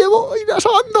las llevo y las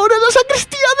abandono en la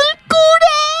sacristía del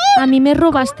cura. A mí me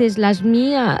robaste las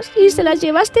mías y se las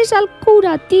llevaste al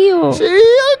cura, tío. ¡Sí,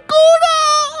 al cura!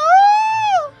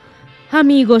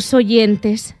 Amigos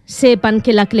oyentes, sepan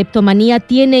que la cleptomanía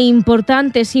tiene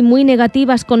importantes y muy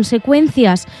negativas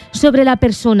consecuencias sobre la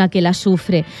persona que la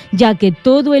sufre, ya que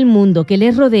todo el mundo que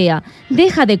le rodea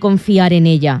deja de confiar en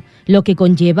ella, lo que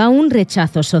conlleva un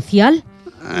rechazo social.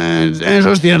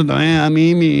 Eso es cierto, ¿eh? A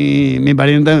mí mi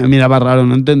pariente me miraba raro,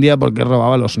 no entendía por qué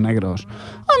robaba a los negros.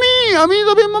 A mí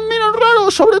también me miran raro,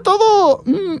 sobre todo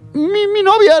mi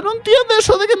novia no entiende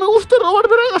eso de que me guste robar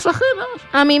bragas ajenas.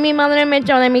 A mí mi madre me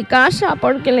echó de mi casa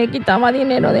porque le quitaba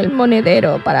dinero del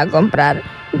monedero para comprar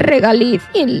regaliz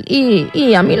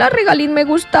y a mí la regaliz me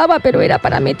gustaba, pero era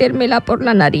para metérmela por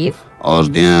la nariz.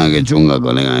 Hostia, qué chunga,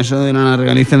 colega, eso de la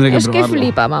regaliz tendré que probarlo. Es que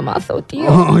flipa, mamazo, tío.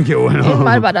 Oh, qué bueno. Es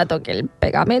más barato que el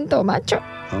pegamento, macho.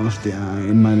 Hostia,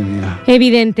 madre mía.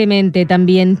 Evidentemente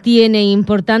también tiene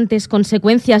importantes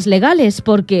consecuencias legales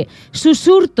porque sus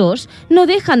hurtos no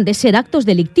dejan de ser actos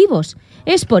delictivos.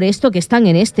 Es por esto que están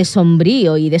en este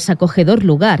sombrío y desacogedor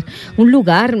lugar. Un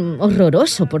lugar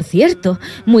horroroso, por cierto.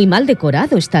 Muy mal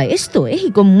decorado está esto, y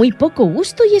con muy poco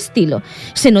gusto y estilo.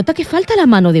 Se nota que falta la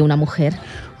mano de una mujer.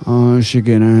 Si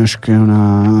quieres que la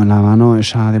mano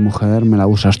esa de mujer me la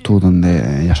usas tú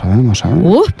donde ya sabemos, ¿sabes?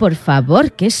 Por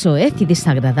favor, qué soez y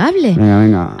desagradable.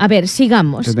 Venga. A ver,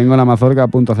 sigamos. Que tengo la mazorca a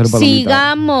punto de hacer palomitas.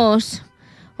 Sigamos.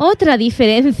 Otra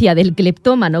diferencia del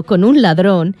cleptómano con un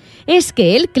ladrón es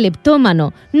que el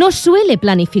cleptómano no suele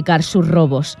planificar sus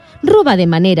robos. Roba de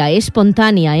manera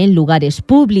espontánea en lugares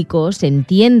públicos, en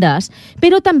tiendas,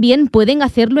 pero también pueden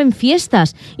hacerlo en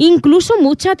fiestas, incluso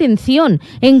mucha atención,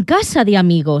 en casa de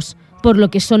amigos. por lo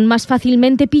que son más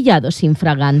fácilmente pillados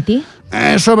infraganti.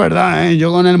 Eso es verdad, ¿eh?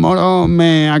 Yo con el moro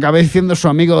me acabé siendo su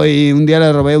amigo y un día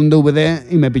le robé un DVD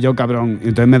y me pilló cabrón. Y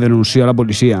entonces me denunció a la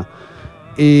policía.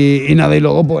 Y nada, y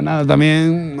luego pues nada,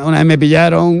 también una vez me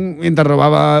pillaron mientras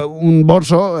robaba un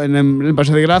bolso en el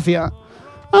Paseo de Gracia.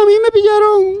 A mí me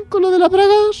pillaron con lo de las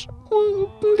bragas.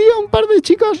 Un día un par de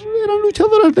chicas eran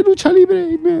luchadoras de lucha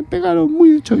libre y me pegaron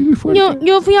mucho y muy fuerte.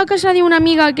 Yo fui a casa de una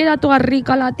amiga que era toda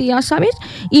rica la tía, ¿sabes?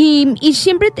 Y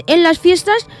siempre en las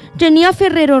fiestas tenía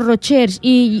Ferrero Rochers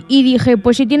y dije,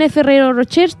 pues si tiene Ferrero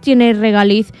Rochers, tiene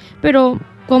regaliz. Pero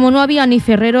como no había ni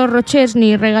Ferrero Rochers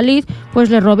ni regaliz, pues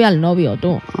le robé al novio,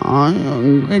 tú.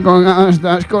 Ay, ¿qué con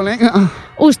estás, colega?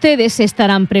 Ustedes se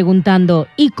estarán preguntando,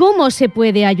 ¿y cómo se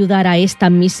puede ayudar a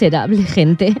esta miserable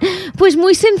gente? Pues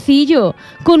muy sencillo,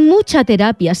 con mucha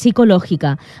terapia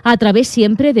psicológica, a través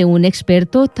siempre de un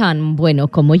experto tan bueno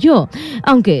como yo,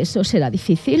 aunque eso será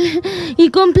difícil, y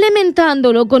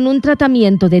complementándolo con un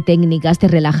tratamiento de técnicas de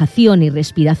relajación y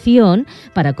respiración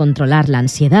para controlar la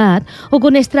ansiedad, o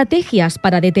con estrategias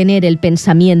para detener el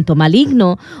pensamiento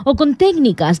maligno, o con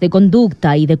técnicas de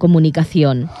conducta y de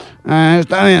comunicación.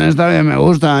 Está bien, me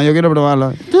gusta, yo quiero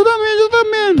probarlo. Yo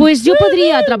también. Pues yo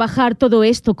podría trabajar todo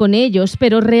esto con ellos,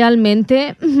 pero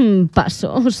realmente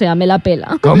paso, o sea, me la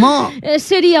pela. ¿Cómo?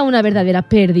 Sería una verdadera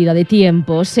pérdida de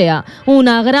tiempo, o sea,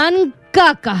 una gran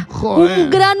caca, Joder.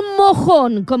 un gran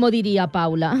mojón, como diría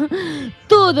Paula.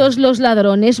 Todos los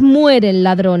ladrones mueren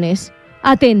ladrones.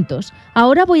 Atentos,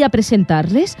 ahora voy a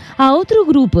presentarles a otro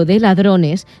grupo de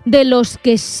ladrones de los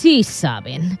que sí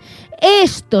saben.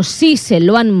 Estos sí se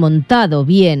lo han montado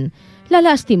bien. La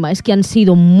lástima es que han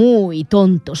sido muy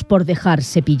tontos por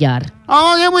dejarse pillar.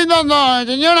 ¡Ah, qué muy tonto,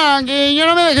 señora! Que yo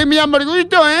no me dejé pillar por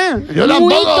gusto, ¿eh? Yo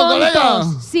Muy tampoco, tontos, colega.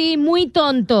 sí, muy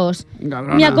tontos.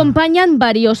 Cabrona. Me acompañan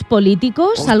varios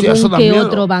políticos, Hostia, eso algún da que miedo.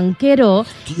 otro banquero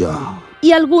Hostia,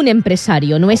 y algún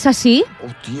empresario, ¿no es así?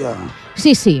 hostia.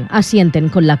 Sí, asienten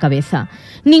con la cabeza.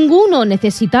 Ninguno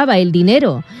necesitaba el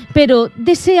dinero, pero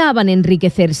deseaban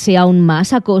enriquecerse aún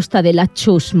más a costa de la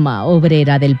chusma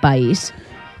obrera del país.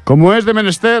 Como es de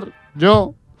menester,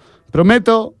 yo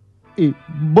prometo y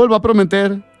vuelvo a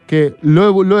prometer que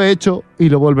lo he hecho y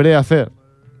lo volveré a hacer.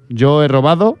 Yo he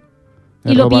robado.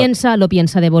 ¿Y lo piensa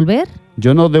devolver?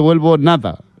 Yo no devuelvo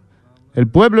nada. El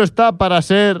pueblo está para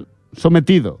ser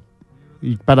sometido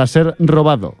y para ser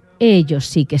robado. Ellos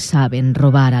sí que saben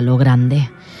robar a lo grande,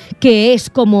 que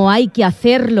es como hay que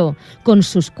hacerlo, con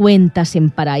sus cuentas en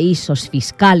paraísos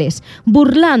fiscales,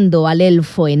 burlando al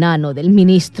elfo enano del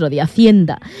ministro de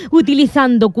Hacienda,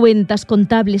 utilizando cuentas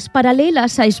contables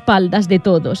paralelas a espaldas de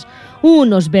todos.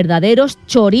 Unos verdaderos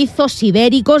chorizos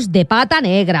ibéricos de pata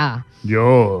negra.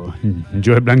 Yo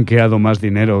he blanqueado más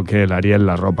dinero que él haría en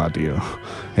la ropa, tío.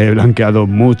 He blanqueado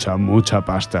mucha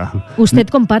pasta. Usted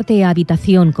comparte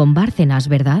habitación con Bárcenas,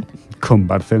 ¿verdad? Con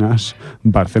Bárcenas.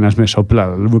 Bárcenas me sopla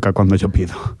la boca cuando yo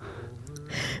pido.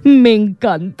 Me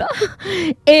encanta.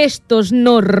 Estos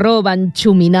no roban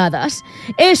chuminadas.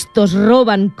 Estos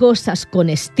roban cosas con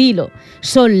estilo.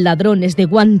 Son ladrones de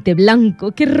guante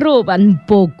blanco que roban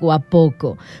poco a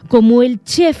poco, como el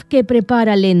chef que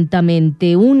prepara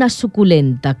lentamente una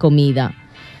suculenta comida.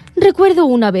 Recuerdo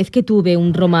una vez que tuve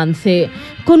un romance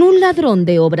con un ladrón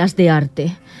de obras de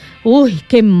arte. ¡Uy,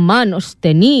 qué manos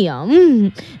tenía!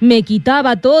 Me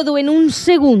quitaba todo en un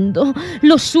segundo.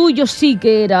 Lo suyo sí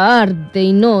que era arte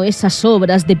y no esas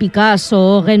obras de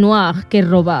Picasso o Renoir que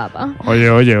robaba.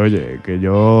 Oye, que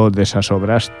yo de esas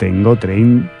obras tengo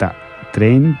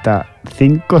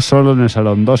 35 solo en el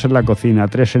salón, 2 en la cocina,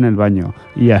 3 en el baño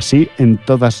y así en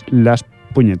todas las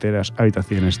puñeteras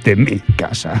habitaciones de mi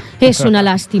casa. Es una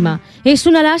lástima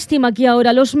que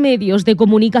ahora los medios de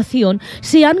comunicación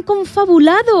se han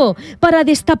confabulado para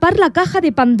destapar la caja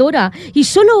de Pandora y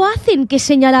solo hacen que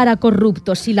señalar a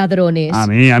corruptos y ladrones. A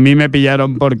mí me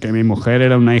pillaron porque mi mujer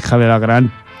era una hija de la gran...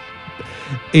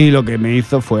 Y lo que me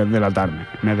hizo fue delatarme.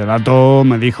 Me delató,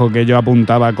 me dijo que yo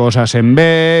apuntaba cosas en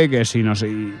B, que si no sé...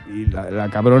 Y la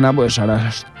cabrona, pues ahora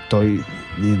estoy...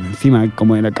 Y encima,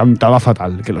 como era, cantaba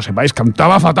fatal. Que lo sepáis,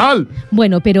 cantaba fatal.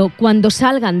 Bueno, pero cuando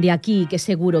salgan de aquí, que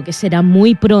seguro que será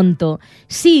muy pronto,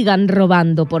 sigan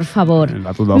robando, por favor.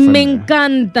 La duda ofende. Me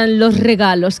encantan los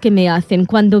regalos que me hacen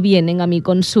cuando vienen a mi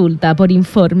consulta por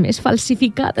informes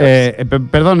falsificados.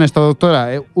 Perdón, doctora.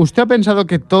 ¿Usted ha pensado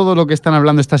que todo lo que están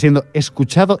hablando está siendo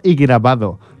escuchado y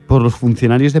grabado por los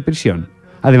funcionarios de prisión?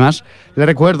 Además, le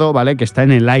recuerdo, ¿vale?, que está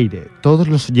en el aire. Todos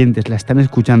los oyentes la están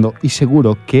escuchando y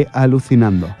seguro que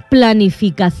alucinando.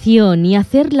 Planificación y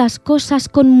hacer las cosas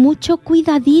con mucho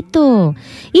cuidadito.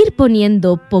 Ir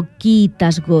poniendo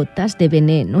poquitas gotas de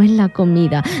veneno en la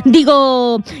comida.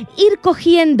 Digo, ir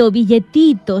cogiendo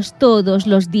billetitos todos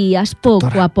los días,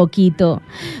 poco a poquito.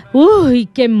 ¡Uy,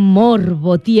 qué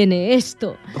morbo tiene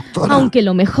esto! Doctora. Aunque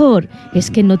lo mejor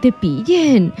es que no te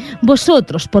pillen.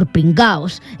 Vosotros, por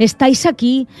pringaos, estáis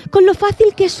aquí con lo fácil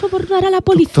que es sobornar a la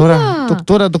policía.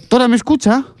 Doctora, ¿me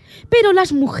escucha? Pero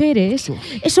las mujeres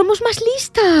somos más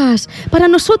listas. Para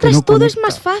nosotras todo es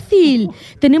más fácil.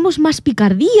 Tenemos más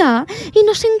picardía y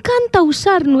nos encanta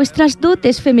usar nuestras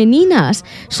dotes femeninas,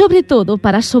 sobre todo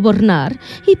para sobornar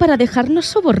y para dejarnos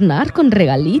sobornar con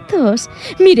regalitos.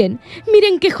 Miren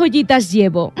qué joyitas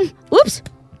llevo. ¡Ups!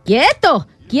 ¡Quieto!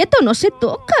 ¡Quieto! No se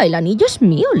toca. El anillo es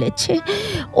mío, leche.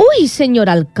 ¡Uy, señor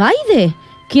alcaide!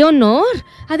 ¡Qué honor!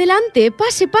 Adelante,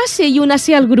 pase y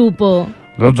únase al grupo.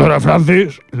 Doctora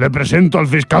Francis, le presento al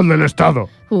fiscal del Estado.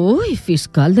 Uy,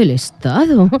 fiscal del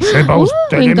Estado. Sepa usted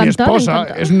que mi encantada. esposa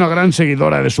es una gran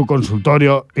seguidora de su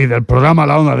consultorio y del programa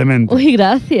La Onda D-Mente. Uy,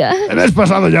 gracias. El mes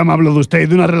pasado ya me habló de usted y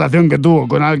de una relación que tuvo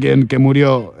con alguien que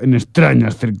murió en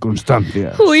extrañas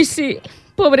circunstancias. Uy, sí,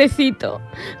 pobrecito,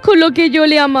 con lo que yo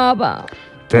le amaba.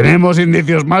 Tenemos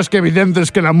indicios más que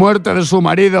evidentes que la muerte de su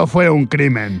marido fue un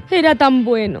crimen. Era tan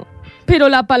bueno, pero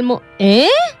la palmó. ¿Eh?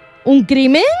 ¿Un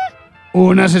crimen?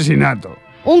 Un asesinato.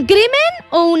 ¿Un crimen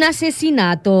o un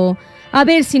asesinato? A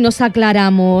ver si nos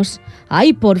aclaramos.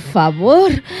 Ay, por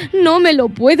favor, no me lo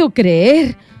puedo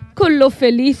creer. Con lo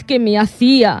feliz que me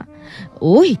hacía.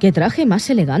 Uy, qué traje más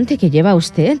elegante que lleva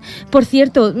usted. Por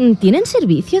cierto, ¿tienen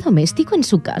servicio doméstico en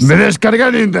su casa? Me descargué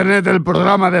en internet el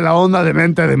programa de La Onda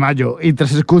D-Mente de mayo y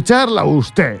tras escucharla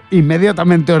usted,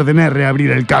 inmediatamente ordené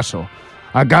reabrir el caso.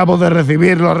 Acabo de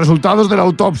recibir los resultados de la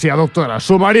autopsia, doctora.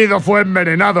 Su marido fue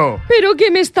envenenado. ¿Pero qué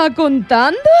me está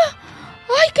contando?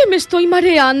 ¡Ay, que me estoy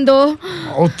mareando!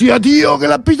 ¡Hostia, tío, que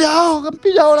la han pillado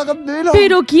la candela!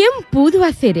 ¿Pero quién pudo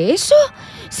hacer eso?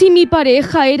 Si mi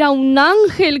pareja era un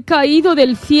ángel caído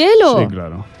del cielo. Sí,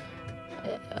 claro.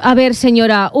 A ver,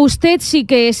 señora, usted sí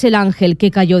que es el ángel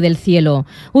que cayó del cielo.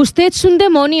 Usted es un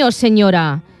demonio,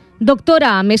 señora.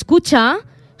 Doctora, ¿me escucha?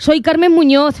 Soy Carmen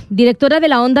Muñoz, directora de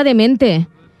la Onda D-Mente.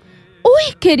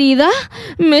 Uy, querida,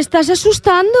 me estás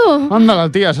asustando.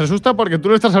 Ándala, tía, se asusta porque tú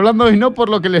le estás hablando y no por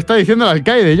lo que le está diciendo el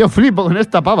alcaide. Yo flipo con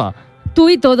esta pava. Tú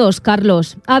y todos,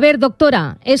 Carlos. A ver,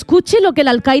 doctora, escuche lo que el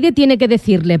alcaide tiene que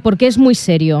decirle, porque es muy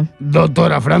serio.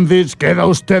 Doctora Francis, queda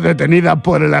usted detenida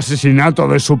por el asesinato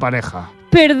de su pareja.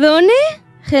 ¿Perdone?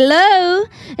 Hello.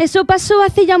 Eso pasó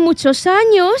hace ya muchos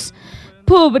años.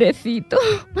 Pobrecito.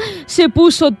 Se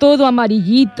puso todo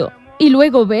amarillito y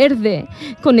luego verde,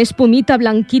 con espumita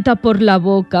blanquita por la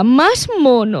boca. Más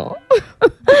mono.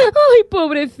 Ay,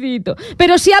 pobrecito.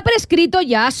 Pero se ha prescrito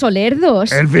ya,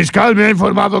 Solerdos. El fiscal me ha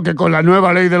informado que con la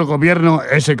nueva ley del gobierno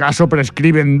ese caso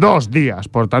prescribe en 2 días.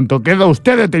 Por tanto, queda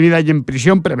usted detenida y en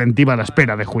prisión preventiva a la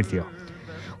espera de juicio.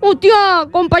 ¡Hostia!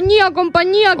 Compañía,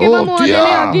 que vamos a ¡Hostia!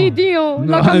 tener aquí, tío.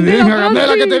 La Venga,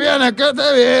 candela, Francis. que te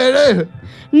viene.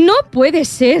 No puede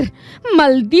ser.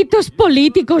 Malditos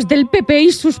políticos del PP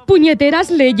y sus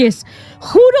puñeteras leyes.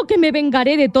 Juro que me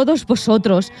vengaré de todos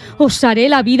vosotros. Os haré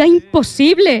la vida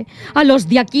imposible. A los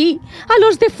de aquí, a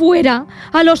los de fuera,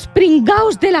 a los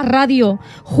pringaos de la radio.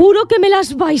 Juro que me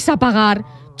las vais a pagar.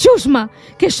 Chusma,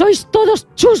 que sois todos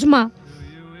chusma.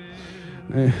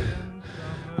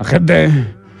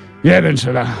 Agente,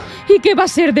 llévensela. ¿Y qué va a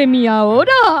ser de mí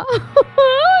ahora?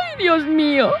 ¡Ay, Dios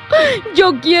mío!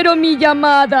 Yo quiero mi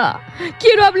llamada.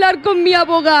 Quiero hablar con mi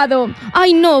abogado.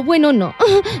 Ay, no, bueno, no.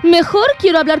 Mejor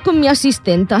quiero hablar con mi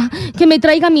asistenta. Que me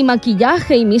traiga mi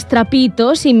maquillaje y mis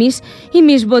trapitos y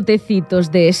mis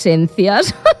botecitos de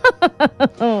esencias.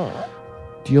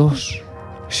 Dios,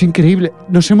 es increíble.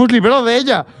 Nos hemos librado de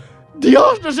ella.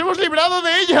 Dios, nos hemos librado de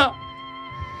ella.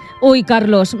 Uy,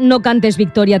 Carlos, no cantes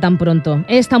victoria tan pronto.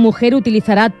 Esta mujer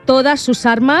utilizará todas sus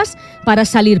armas para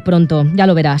salir pronto, ya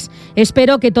lo verás.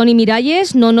 Espero que Tony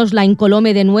Miralles no nos la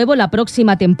encolome de nuevo la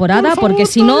próxima temporada, Por favor, porque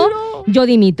si no, Tony, yo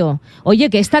dimito.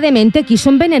 Oye, que esta demente quiso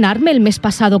envenenarme el mes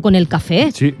pasado con el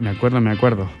café. Sí, me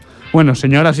acuerdo. Bueno,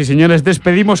 señoras y señores,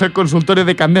 despedimos el consultorio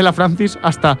de Candela Francis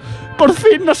hasta, por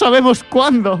fin, no sabemos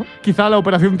cuándo. Quizá la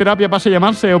operación terapia pase a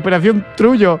llamarse Operación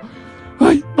Trullo.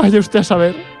 Ay, vaya usted a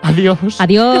saber. Adiós.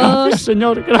 Adiós. Gracias,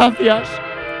 señor, gracias.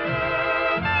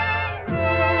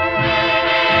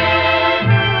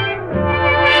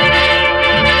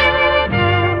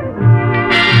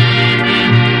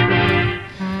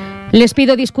 Les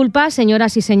pido disculpas,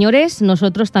 señoras y señores,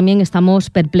 nosotros también estamos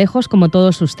perplejos como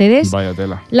todos ustedes. Vaya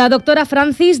tela. La doctora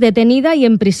Francis detenida y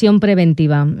en prisión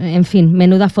preventiva. En fin,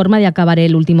 menuda forma de acabar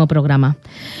el último programa.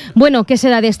 Bueno, ¿qué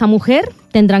será de esta mujer?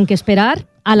 Tendrán que esperar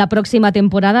a la próxima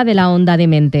temporada de la Onda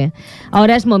D-Mente.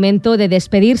 Ahora es momento de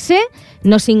despedirse,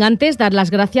 no sin antes dar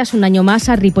las gracias un año más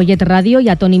a Ripollet Radio y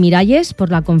a Toni Miralles por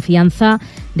la confianza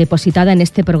depositada en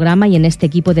este programa y en este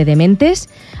equipo de Dementes,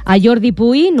 a Jordi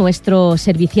Puy, nuestro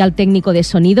servicial técnico de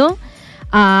sonido,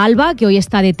 a Alba, que hoy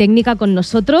está de técnica con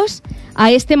nosotros,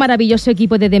 a este maravilloso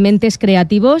equipo de Dementes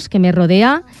creativos que me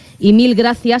rodea, y mil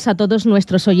gracias a todos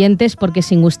nuestros oyentes, porque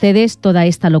sin ustedes toda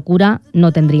esta locura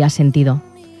no tendría sentido.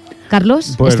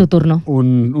 Carlos, Pues, es tu turno.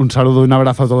 Un saludo, un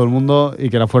abrazo a todo el mundo y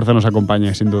que la fuerza nos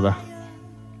acompañe, sin duda.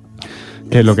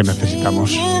 Que es lo que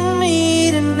necesitamos.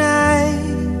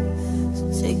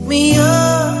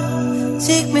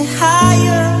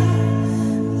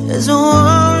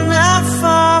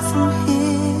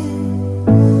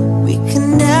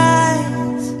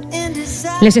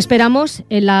 Les esperamos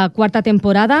en la 4ª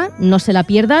temporada, no se la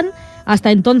pierdan.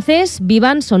 Hasta entonces,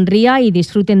 vivan, sonría y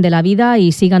disfruten de la vida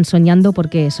y sigan soñando,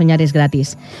 porque soñar es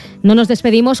gratis. No nos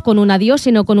despedimos con un adiós,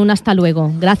 sino con un hasta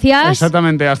luego. Gracias.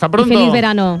 Exactamente, hasta pronto. Y feliz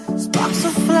verano.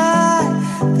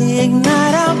 They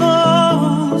ignite our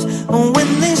bones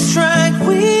when they strike.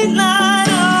 We